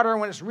 they water,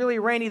 and when it's really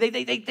rainy,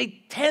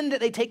 they tend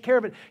it, they take care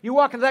of it. You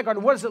walk into that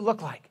garden, what does it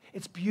look like?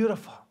 It's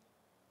beautiful.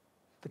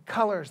 The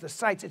colors, the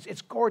sights,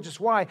 it's gorgeous.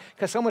 Why?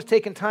 Because someone's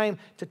taken time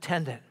to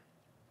tend it.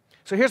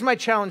 So here's my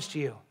challenge to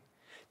you.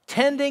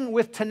 Tending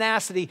with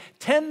tenacity.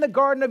 Tend the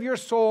garden of your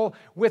soul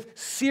with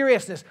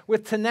seriousness,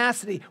 with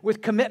tenacity,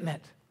 with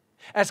commitment.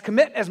 As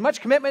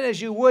much commitment as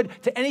you would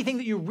to anything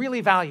that you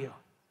really value.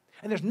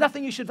 And there's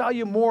nothing you should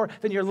value more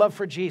than your love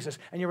for Jesus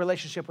and your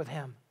relationship with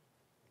him.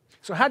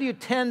 So how do you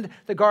tend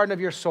the garden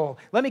of your soul?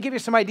 Let me give you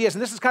some ideas,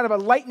 and this is kind of a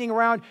lightning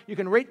round. You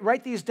can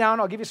write these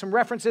down. I'll give you some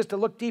references to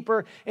look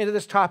deeper into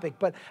this topic.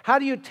 But how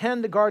do you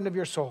tend the garden of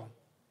your soul?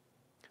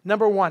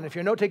 Number one, if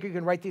you're a note taker, you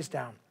can write these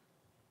down.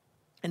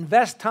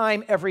 Invest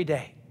time every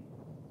day.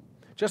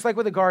 Just like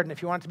with a garden,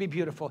 if you want it to be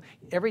beautiful,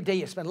 every day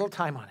you spend a little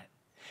time on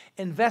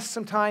it. Invest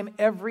some time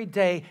every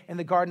day in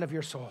the garden of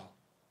your soul.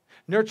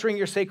 Nurturing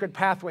your sacred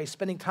pathways,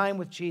 spending time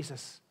with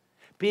Jesus,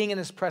 being in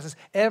his presence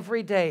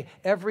every day,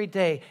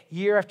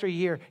 year after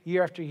year,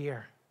 year after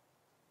year.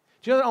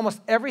 Do you know that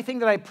almost everything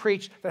that I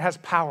preach that has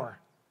power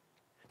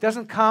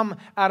doesn't come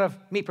out of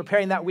me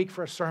preparing that week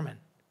for a sermon?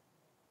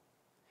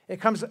 It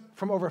comes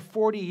from over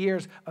 40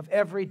 years of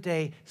every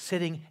day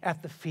sitting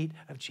at the feet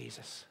of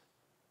Jesus.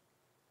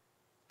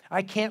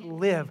 I can't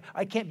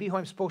be who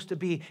I'm supposed to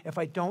be if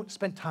I don't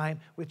spend time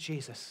with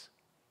Jesus.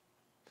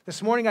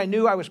 This morning I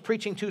knew I was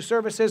preaching 2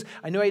 services.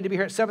 I knew I had to be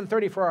here at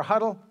 7:30 for our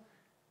huddle.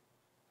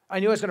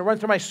 I knew I was going to run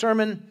through my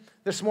sermon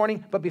this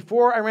morning, but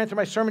before I ran through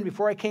my sermon,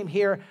 before I came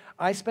here,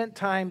 I spent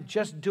time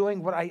just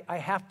doing what I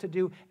have to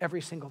do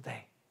every single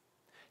day.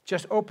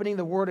 Just opening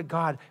the Word of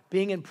God,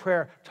 being in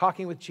prayer,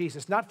 talking with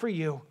Jesus, not for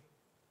you,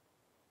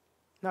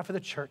 not for the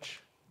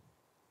church,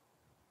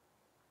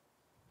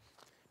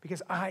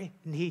 because I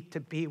need to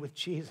be with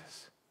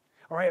Jesus,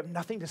 or I have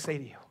nothing to say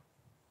to you.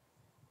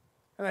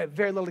 And I have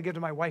very little to give to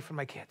my wife and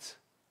my kids.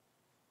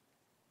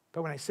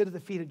 But when I sit at the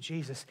feet of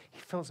Jesus, he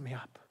fills me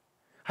up.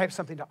 I have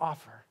something to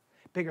offer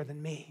bigger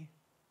than me.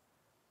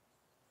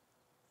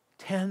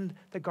 Tend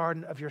the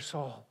garden of your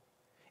soul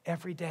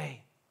every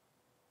day.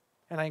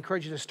 And I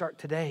encourage you to start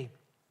today.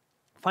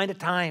 Find a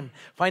time,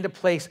 find a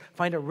place,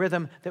 find a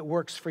rhythm that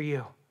works for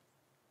you.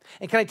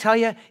 And can I tell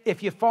you,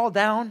 if you fall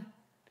down,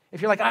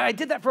 if you're like, I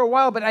did that for a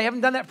while, but I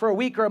haven't done that for a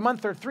week or a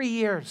month or 3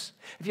 years.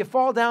 If you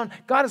fall down,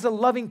 God is a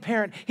loving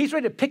parent. He's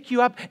ready to pick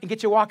you up and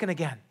get you walking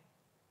again.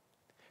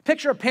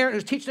 Picture a parent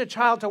who's teaching a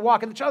child to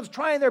walk, and the child's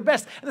trying their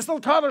best, and this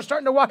little toddler is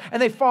starting to walk,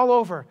 and they fall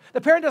over.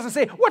 The parent doesn't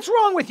say, what's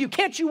wrong with you?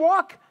 Can't you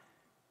walk?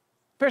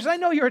 The parent says, I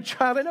know you're a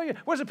child. I know you.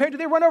 What does the parent do?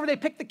 They run over, they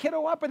pick the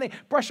kiddo up, and they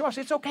brush him off.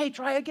 Say, it's okay,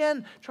 try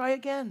again, try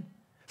again.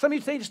 Some of you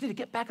today just need to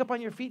get back up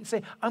on your feet and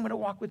say, I'm going to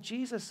walk with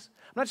Jesus.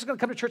 I'm not just going to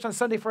come to church on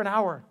Sunday for an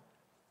hour,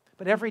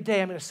 but every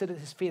day I'm going to sit at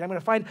his feet. I'm going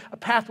to find a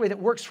pathway that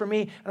works for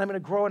me, and I'm going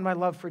to grow in my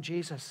love for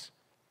Jesus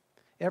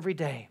every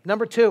day.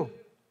 Number 2,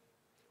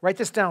 write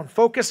this down.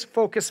 Focus,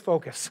 focus,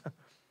 focus.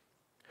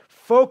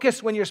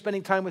 Focus when you're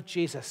spending time with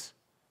Jesus.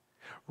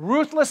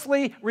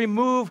 Ruthlessly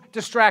remove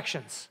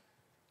distractions.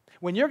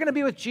 When you're going to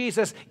be with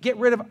Jesus, get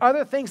rid of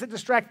other things that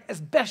distract as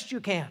best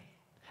you can.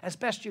 As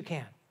best you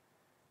can.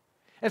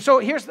 And so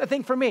here's the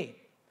thing for me.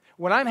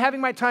 When I'm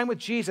having my time with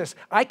Jesus,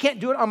 I can't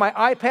do it on my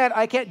iPad.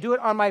 I can't do it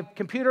on my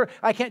computer.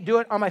 I can't do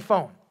it on my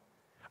phone.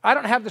 I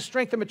don't have the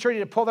strength and maturity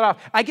to pull that off.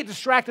 I get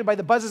distracted by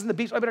the buzzes and the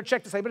beeps. I better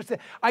check this.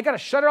 I got to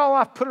shut it all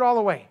off, put it all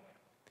away.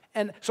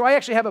 And so I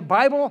actually have a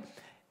Bible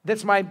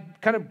that's my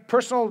kind of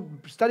personal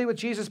study with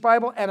Jesus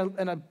Bible, and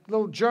a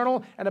little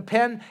journal and a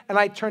pen, and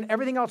I turn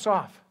everything else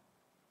off.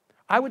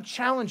 I would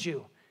challenge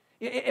you.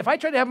 If I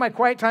try to have my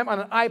quiet time on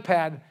an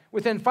iPad,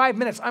 within 5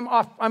 minutes, I'm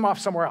off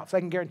somewhere else, I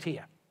can guarantee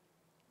you.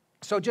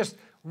 So just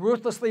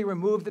ruthlessly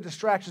remove the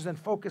distractions and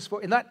focus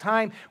in that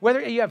time,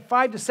 whether you have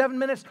 5 to 7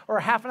 minutes or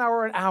a half an hour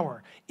or an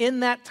hour.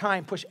 In that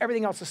time, push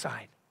everything else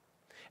aside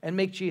and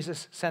make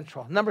Jesus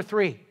central. Number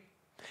 3,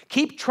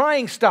 keep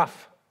trying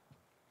stuff.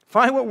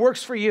 Find what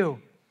works for you.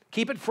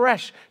 Keep it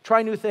fresh.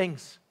 Try new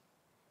things.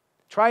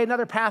 Try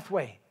another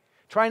pathway.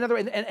 Try another,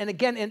 and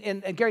again,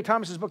 in Gary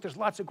Thomas's book, there's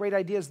lots of great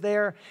ideas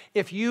there.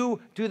 If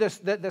you do this,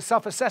 the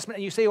self-assessment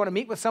and you say you want to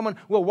meet with someone,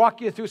 we'll walk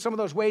you through some of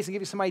those ways and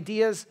give you some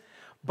ideas.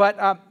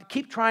 But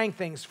keep trying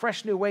things,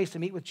 fresh new ways to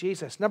meet with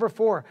Jesus. Number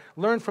 4,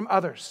 learn from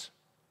others.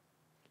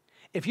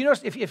 If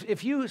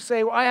you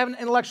say, well, I have an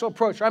intellectual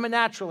approach, or I'm a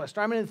naturalist,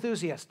 or I'm an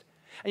enthusiast,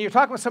 and you're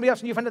talking with somebody else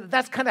and you find out that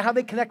that's kind of how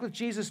they connect with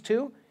Jesus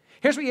too,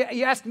 here's what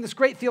you ask them this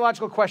great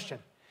theological question.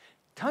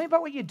 Tell me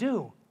about what you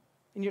do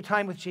in your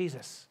time with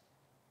Jesus.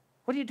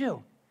 What do you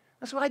do?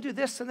 I said, well, I do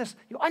this and this.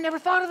 I never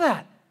thought of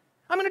that.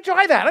 I'm going to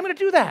try that. I'm going to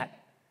do that.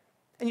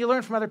 And you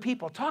learn from other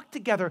people. Talk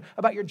together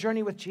about your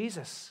journey with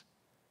Jesus.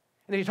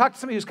 And if you talk to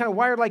somebody who's kind of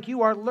wired like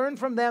you are, learn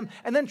from them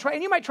and then try.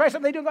 And you might try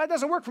something they do, that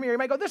doesn't work for me. Or you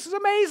might go, this is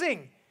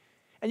amazing.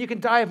 And you can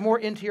dive more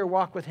into your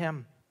walk with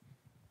him.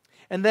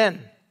 And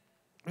then,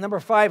 number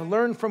 5,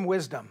 learn from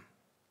wisdom.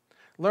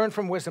 Learn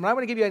from wisdom. And I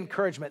want to give you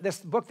encouragement. This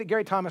book that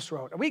Gary Thomas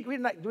wrote,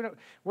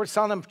 we're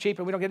selling them cheap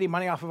and we don't get any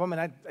money off of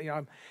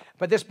them.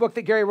 But this book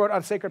that Gary wrote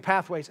on Sacred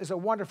Pathways is a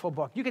wonderful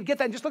book. You can get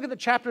that and just look at the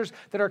chapters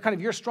that are kind of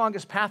your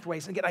strongest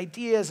pathways and get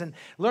ideas and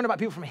learn about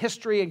people from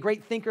history and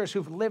great thinkers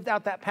who've lived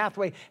out that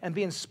pathway and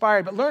be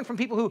inspired. But learn from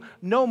people who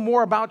know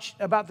more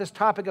about this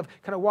topic of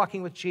kind of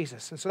walking with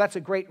Jesus. And so that's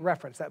a great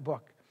reference, that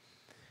book.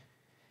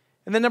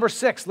 And then number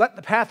 6,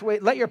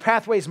 let your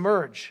pathways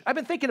merge. I've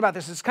been thinking about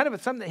this. It's kind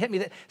of something that hit me,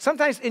 that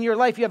sometimes in your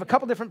life you have a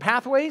couple different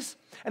pathways,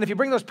 and if you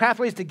bring those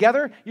pathways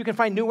together, you can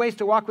find new ways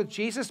to walk with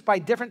Jesus by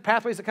different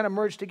pathways that kind of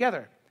merge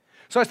together.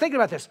 So I was thinking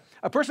about this.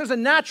 A person is a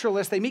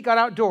naturalist, they meet God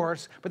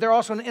outdoors, but they're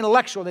also an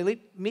intellectual. They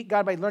meet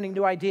God by learning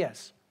new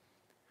ideas.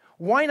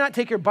 Why not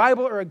take your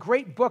Bible or a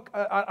great book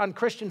on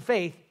Christian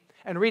faith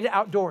and read it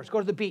outdoors? Go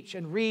to the beach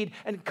and read,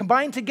 and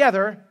combine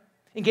together,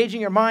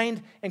 engaging your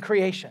mind and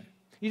creation.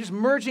 You're just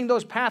merging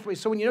those pathways.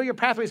 So when you know your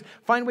pathways,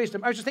 find ways to,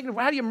 I was just thinking,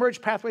 how do you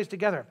merge pathways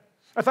together?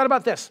 I thought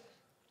about this.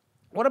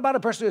 What about a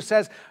person who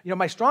says,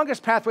 my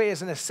strongest pathway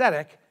is an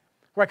ascetic,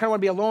 where I kind of want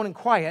to be alone and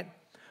quiet,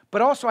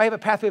 but also I have a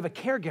pathway of a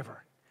caregiver,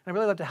 and I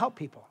really love to help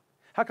people.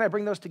 How can I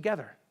bring those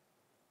together?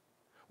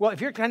 Well, if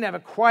you're trying to have a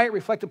quiet,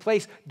 reflective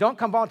place, don't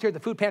come volunteer at the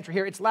food pantry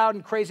here. It's loud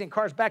and crazy and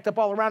cars backed up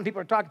all around,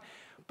 people are talking.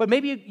 But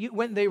maybe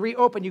when they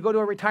reopen, you go to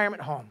a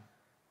retirement home,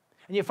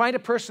 and you find a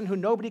person who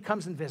nobody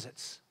comes and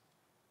visits.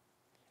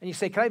 And you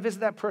say, can I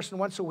visit that person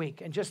once a week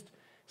and just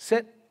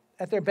sit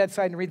at their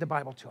bedside and read the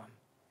Bible to them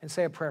and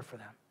say a prayer for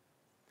them?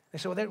 They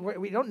say, well,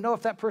 we don't know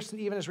if that person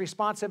even is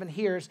responsive and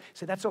hears.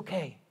 Say, that's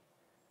okay.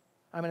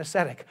 I'm an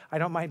ascetic. I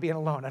don't mind being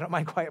alone. I don't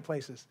mind quiet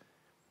places.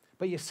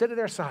 But you sit at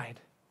their side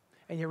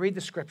and you read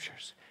the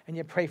scriptures and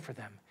you pray for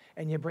them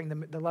and you bring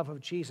them the love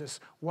of Jesus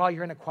while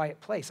you're in a quiet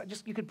place.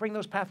 You could bring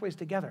those pathways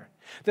together.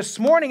 This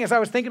morning, as I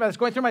was thinking about this,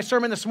 going through my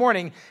sermon this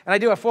morning, and I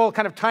do a full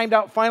kind of timed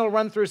out final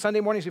run through Sunday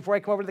mornings before I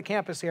come over to the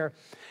campus here,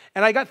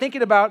 and I got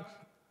thinking about,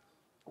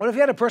 what if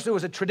you had a person who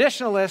was a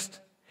traditionalist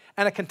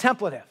and a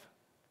contemplative?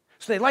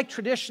 So they like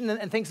tradition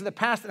and things in the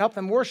past that help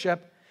them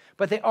worship,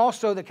 but they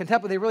also, the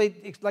contemplative, they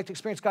really like to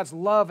experience God's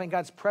love and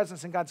God's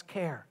presence and God's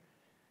care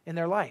in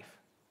their life.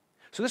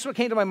 So this is what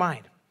came to my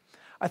mind.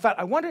 I thought,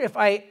 I wonder if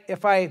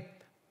I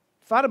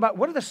thought about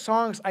what are the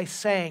songs I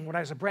sang when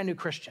I was a brand new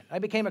Christian. I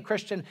became a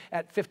Christian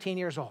at 15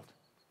 years old.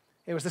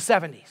 It was the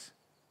 70s.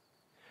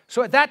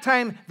 So at that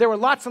time, there were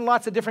lots and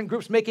lots of different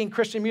groups making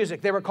Christian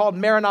music. They were called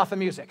Maranatha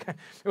music.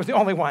 It was the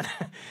only one,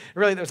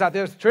 really, that was out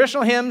there. There was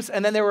traditional hymns,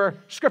 and then there were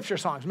scripture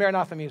songs,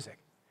 Maranatha music.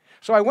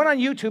 So I went on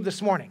YouTube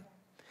this morning,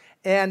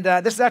 and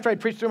this is after I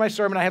preached through my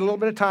sermon. I had a little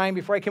bit of time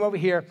before I came over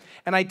here,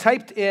 and I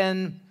typed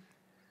in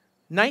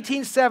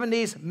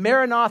 1970s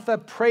Maranatha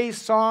Praise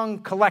Song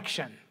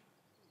Collection.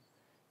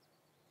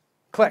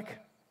 Click.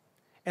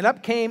 And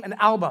up came an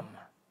album.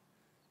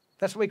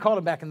 That's what we called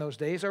it back in those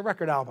days, a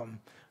record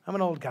album. I'm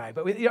an old guy,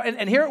 but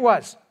and here it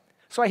was.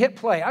 So I hit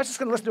play. I was just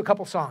going to listen to a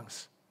couple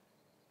songs.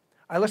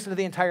 I listened to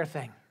the entire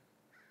thing.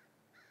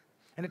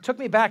 And it took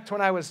me back to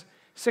when I was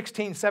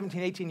 16,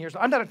 17, 18 years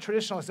old. I'm not a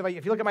traditionalist.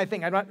 If you look at my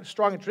thing, I'm not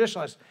strong a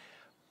traditionalist.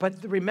 But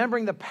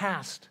remembering the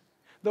past,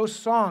 those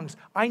songs,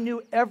 I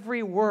knew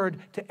every word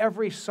to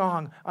every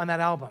song on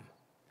that album.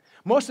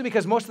 Mostly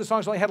because most of the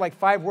songs only had like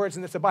 5 words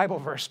and it's a Bible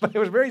verse, but it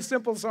was very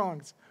simple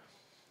songs.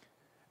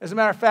 As a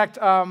matter of fact,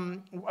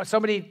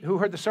 somebody who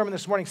heard the sermon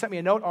this morning sent me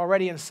a note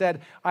already and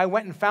said, I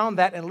went and found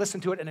that and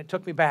listened to it, and it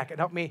took me back. It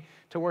helped me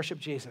to worship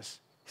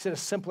Jesus. He said, a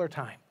simpler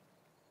time.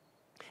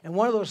 And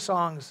one of those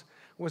songs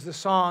was the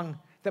song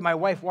that my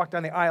wife walked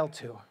down the aisle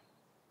to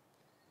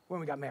when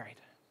we got married.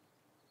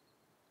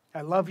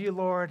 I love you,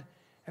 Lord,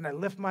 and I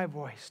lift my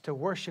voice to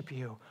worship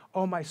you.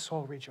 Oh, my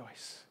soul,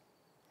 rejoice.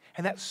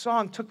 And that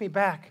song took me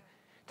back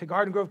to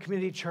Garden Grove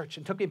Community Church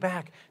and took me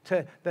back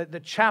to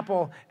the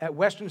chapel at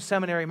Western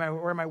Seminary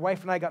where my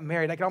wife and I got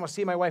married. I could almost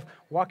see my wife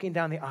walking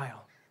down the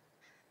aisle.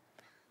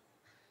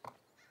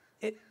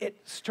 It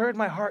stirred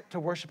my heart to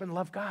worship and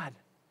love God.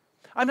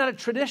 I'm not a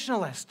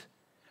traditionalist,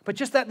 but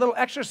just that little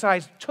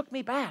exercise took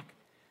me back.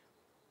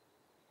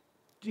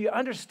 Do you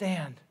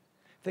understand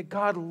that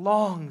God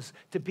longs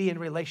to be in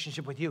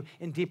relationship with you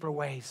in deeper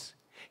ways?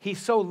 He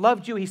so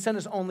loved you, he sent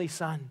his only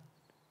son.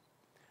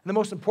 And the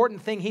most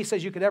important thing he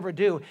says you could ever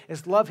do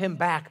is love him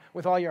back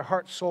with all your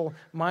heart, soul,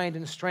 mind,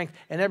 and strength,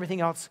 and everything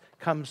else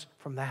comes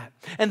from that.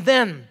 And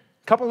then,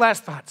 a couple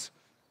last thoughts.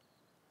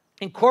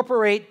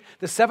 Incorporate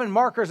the 7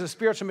 markers of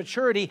spiritual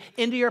maturity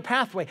into your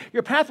pathway.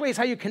 Your pathway is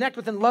how you connect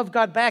with and love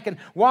God back and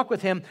walk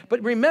with him.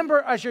 But remember,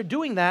 as you're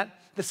doing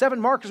that, the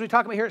 7 markers we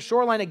talk about here at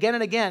Shoreline again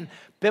and again,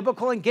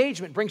 biblical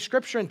engagement, bring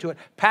scripture into it,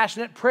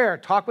 passionate prayer,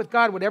 talk with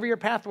God, whatever your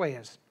pathway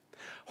is.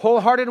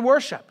 Wholehearted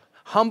worship,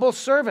 humble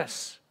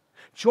service,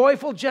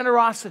 joyful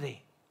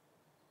generosity,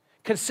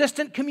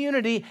 consistent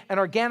community, and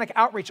organic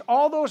outreach.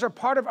 All those are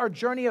part of our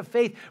journey of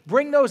faith.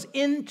 Bring those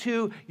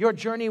into your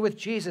journey with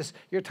Jesus,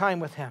 your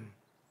time with him.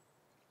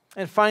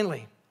 And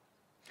finally,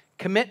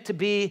 commit to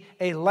be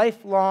a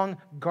lifelong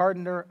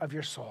gardener of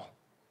your soul.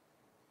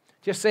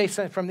 Just say,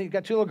 you've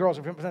got 2 little girls,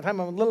 from the time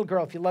I'm a little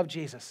girl, if you love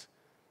Jesus,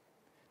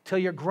 till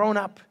you're grown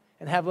up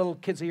and have little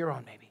kids of your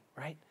own maybe,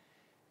 right?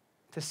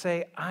 To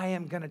say, I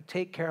am going to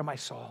take care of my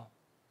soul.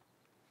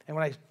 And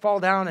when I fall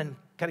down and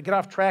kind of get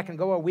off track and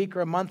go a week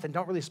or a month and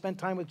don't really spend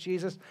time with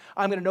Jesus,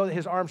 I'm going to know that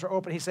his arms are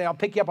open. He'd say, I'll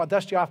pick you up, I'll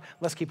dust you off,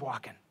 let's keep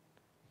walking.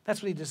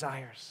 That's what he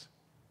desires.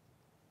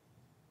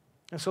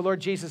 And so, Lord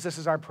Jesus, this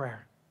is our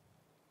prayer.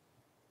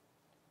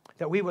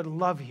 That we would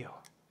love you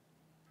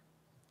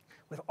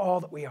with all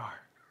that we are.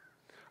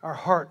 Our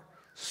heart,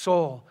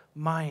 soul,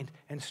 mind,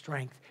 and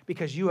strength,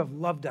 because you have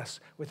loved us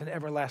with an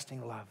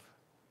everlasting love.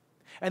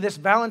 And this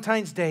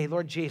Valentine's Day,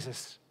 Lord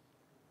Jesus,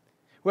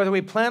 whether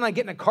we plan on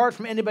getting a card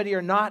from anybody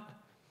or not,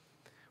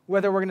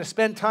 whether we're going to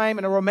spend time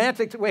in a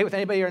romantic way with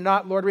anybody or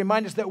not, Lord,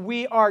 remind us that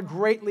we are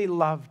greatly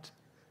loved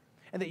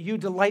and that you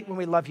delight when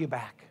we love you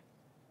back.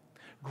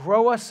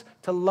 Grow us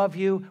to love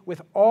you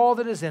with all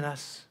that is in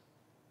us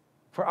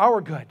for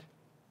our good,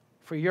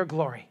 for your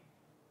glory.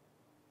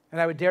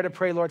 And I would dare to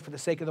pray, Lord, for the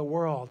sake of the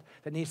world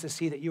that needs to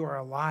see that you are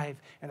alive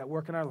and at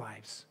work in our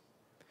lives.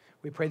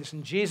 We pray this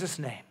in Jesus'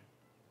 name.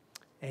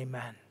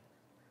 Amen.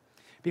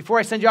 Before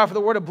I send you off for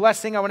the word of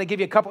blessing, I want to give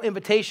you a couple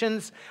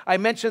invitations. I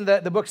mentioned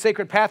the book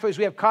Sacred Pathways.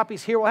 We have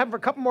copies here. We'll have them for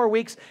a couple more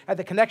weeks at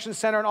the Connection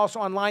Center and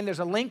also online. There's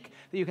a link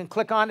that you can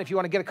click on if you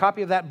want to get a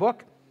copy of that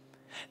book.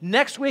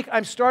 Next week,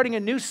 I'm starting a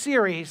new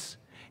series.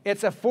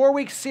 It's a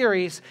 4-week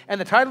series, and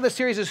the title of the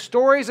series is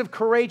Stories of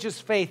Courageous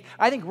Faith.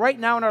 I think right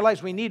now in our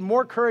lives, we need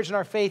more courage in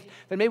our faith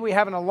than maybe we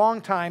have in a long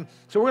time.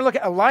 So we're going to look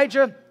at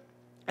Elijah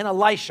and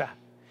Elisha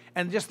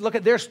and just look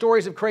at their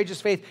stories of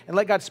courageous faith and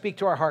let God speak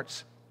to our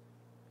hearts.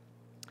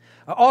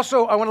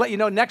 Also, I want to let you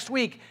know, next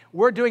week,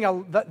 we're doing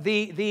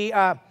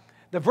the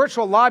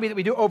virtual lobby that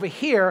we do over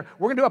here.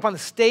 We're going to do up on the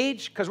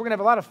stage because we're going to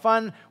have a lot of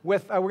fun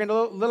with, we're going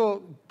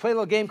to play a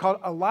little game called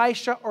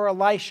Elisha or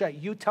Elisha,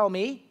 You Tell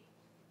Me,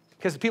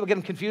 because people get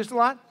them confused a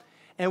lot.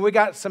 And we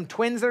got some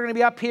twins that are going to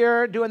be up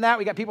here doing that.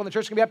 We got people in the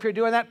church going to be up here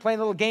doing that, playing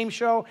a little game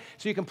show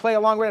so you can play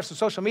along. We're going to have some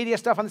social media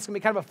stuff on this. It's going to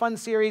be kind of a fun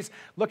series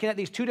looking at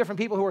these two different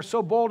people who are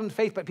so bold in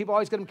faith, but people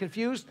always get them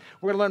confused.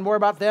 We're going to learn more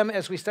about them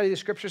as we study the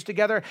scriptures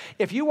together.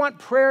 If you want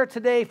prayer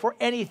today for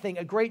anything,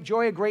 a great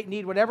joy, a great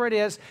need, whatever it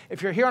is,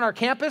 if you're here on our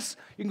campus,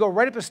 you can go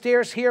right up the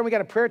stairs here. We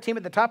got a prayer team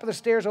at the top of the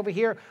stairs over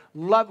here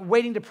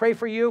waiting to pray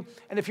for you.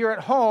 And if you're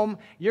at home,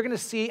 you're going to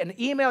see an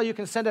email you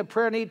can send a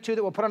prayer need to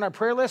that we'll put on our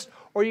prayer list,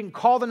 or you can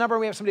call the number.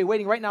 We have somebody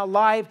waiting right now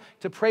live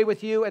to pray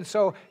with you. And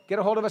so get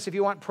a hold of us if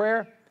you want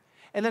prayer.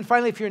 And then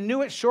finally, if you're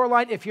new at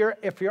Shoreline, if you're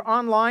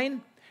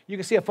online, you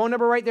can see a phone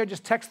number right there.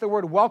 Just text the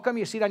word welcome.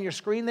 You see it on your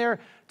screen there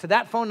to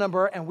that phone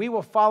number, and we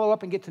will follow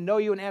up and get to know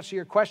you and answer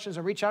your questions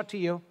and reach out to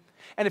you.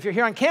 And if you're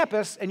here on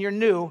campus and you're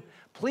new,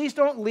 please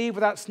don't leave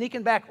without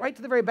sneaking back right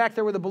to the very back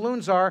there where the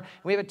balloons are.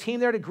 We have a team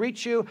there to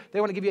greet you.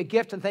 They want to give you a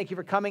gift and thank you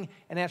for coming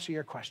and answer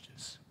your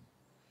questions.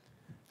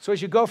 So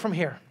as you go from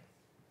here,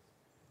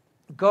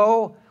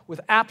 go with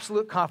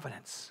absolute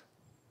confidence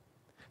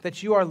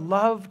that you are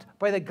loved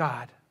by the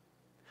God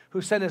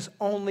who sent his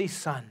only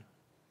Son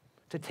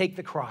to take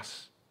the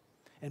cross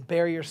and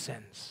bear your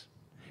sins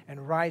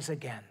and rise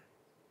again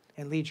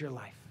and lead your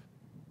life.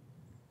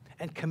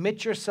 And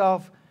commit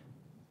yourself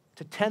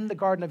to tend the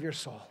garden of your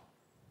soul,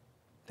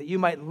 that you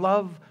might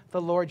love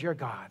the Lord your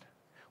God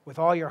with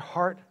all your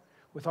heart,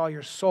 with all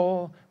your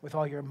soul, with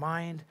all your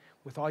mind,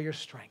 with all your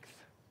strength.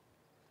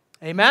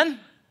 Amen?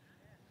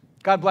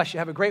 God bless you.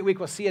 Have a great week.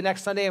 We'll see you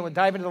next Sunday, and we'll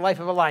dive into the life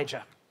of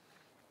Elijah.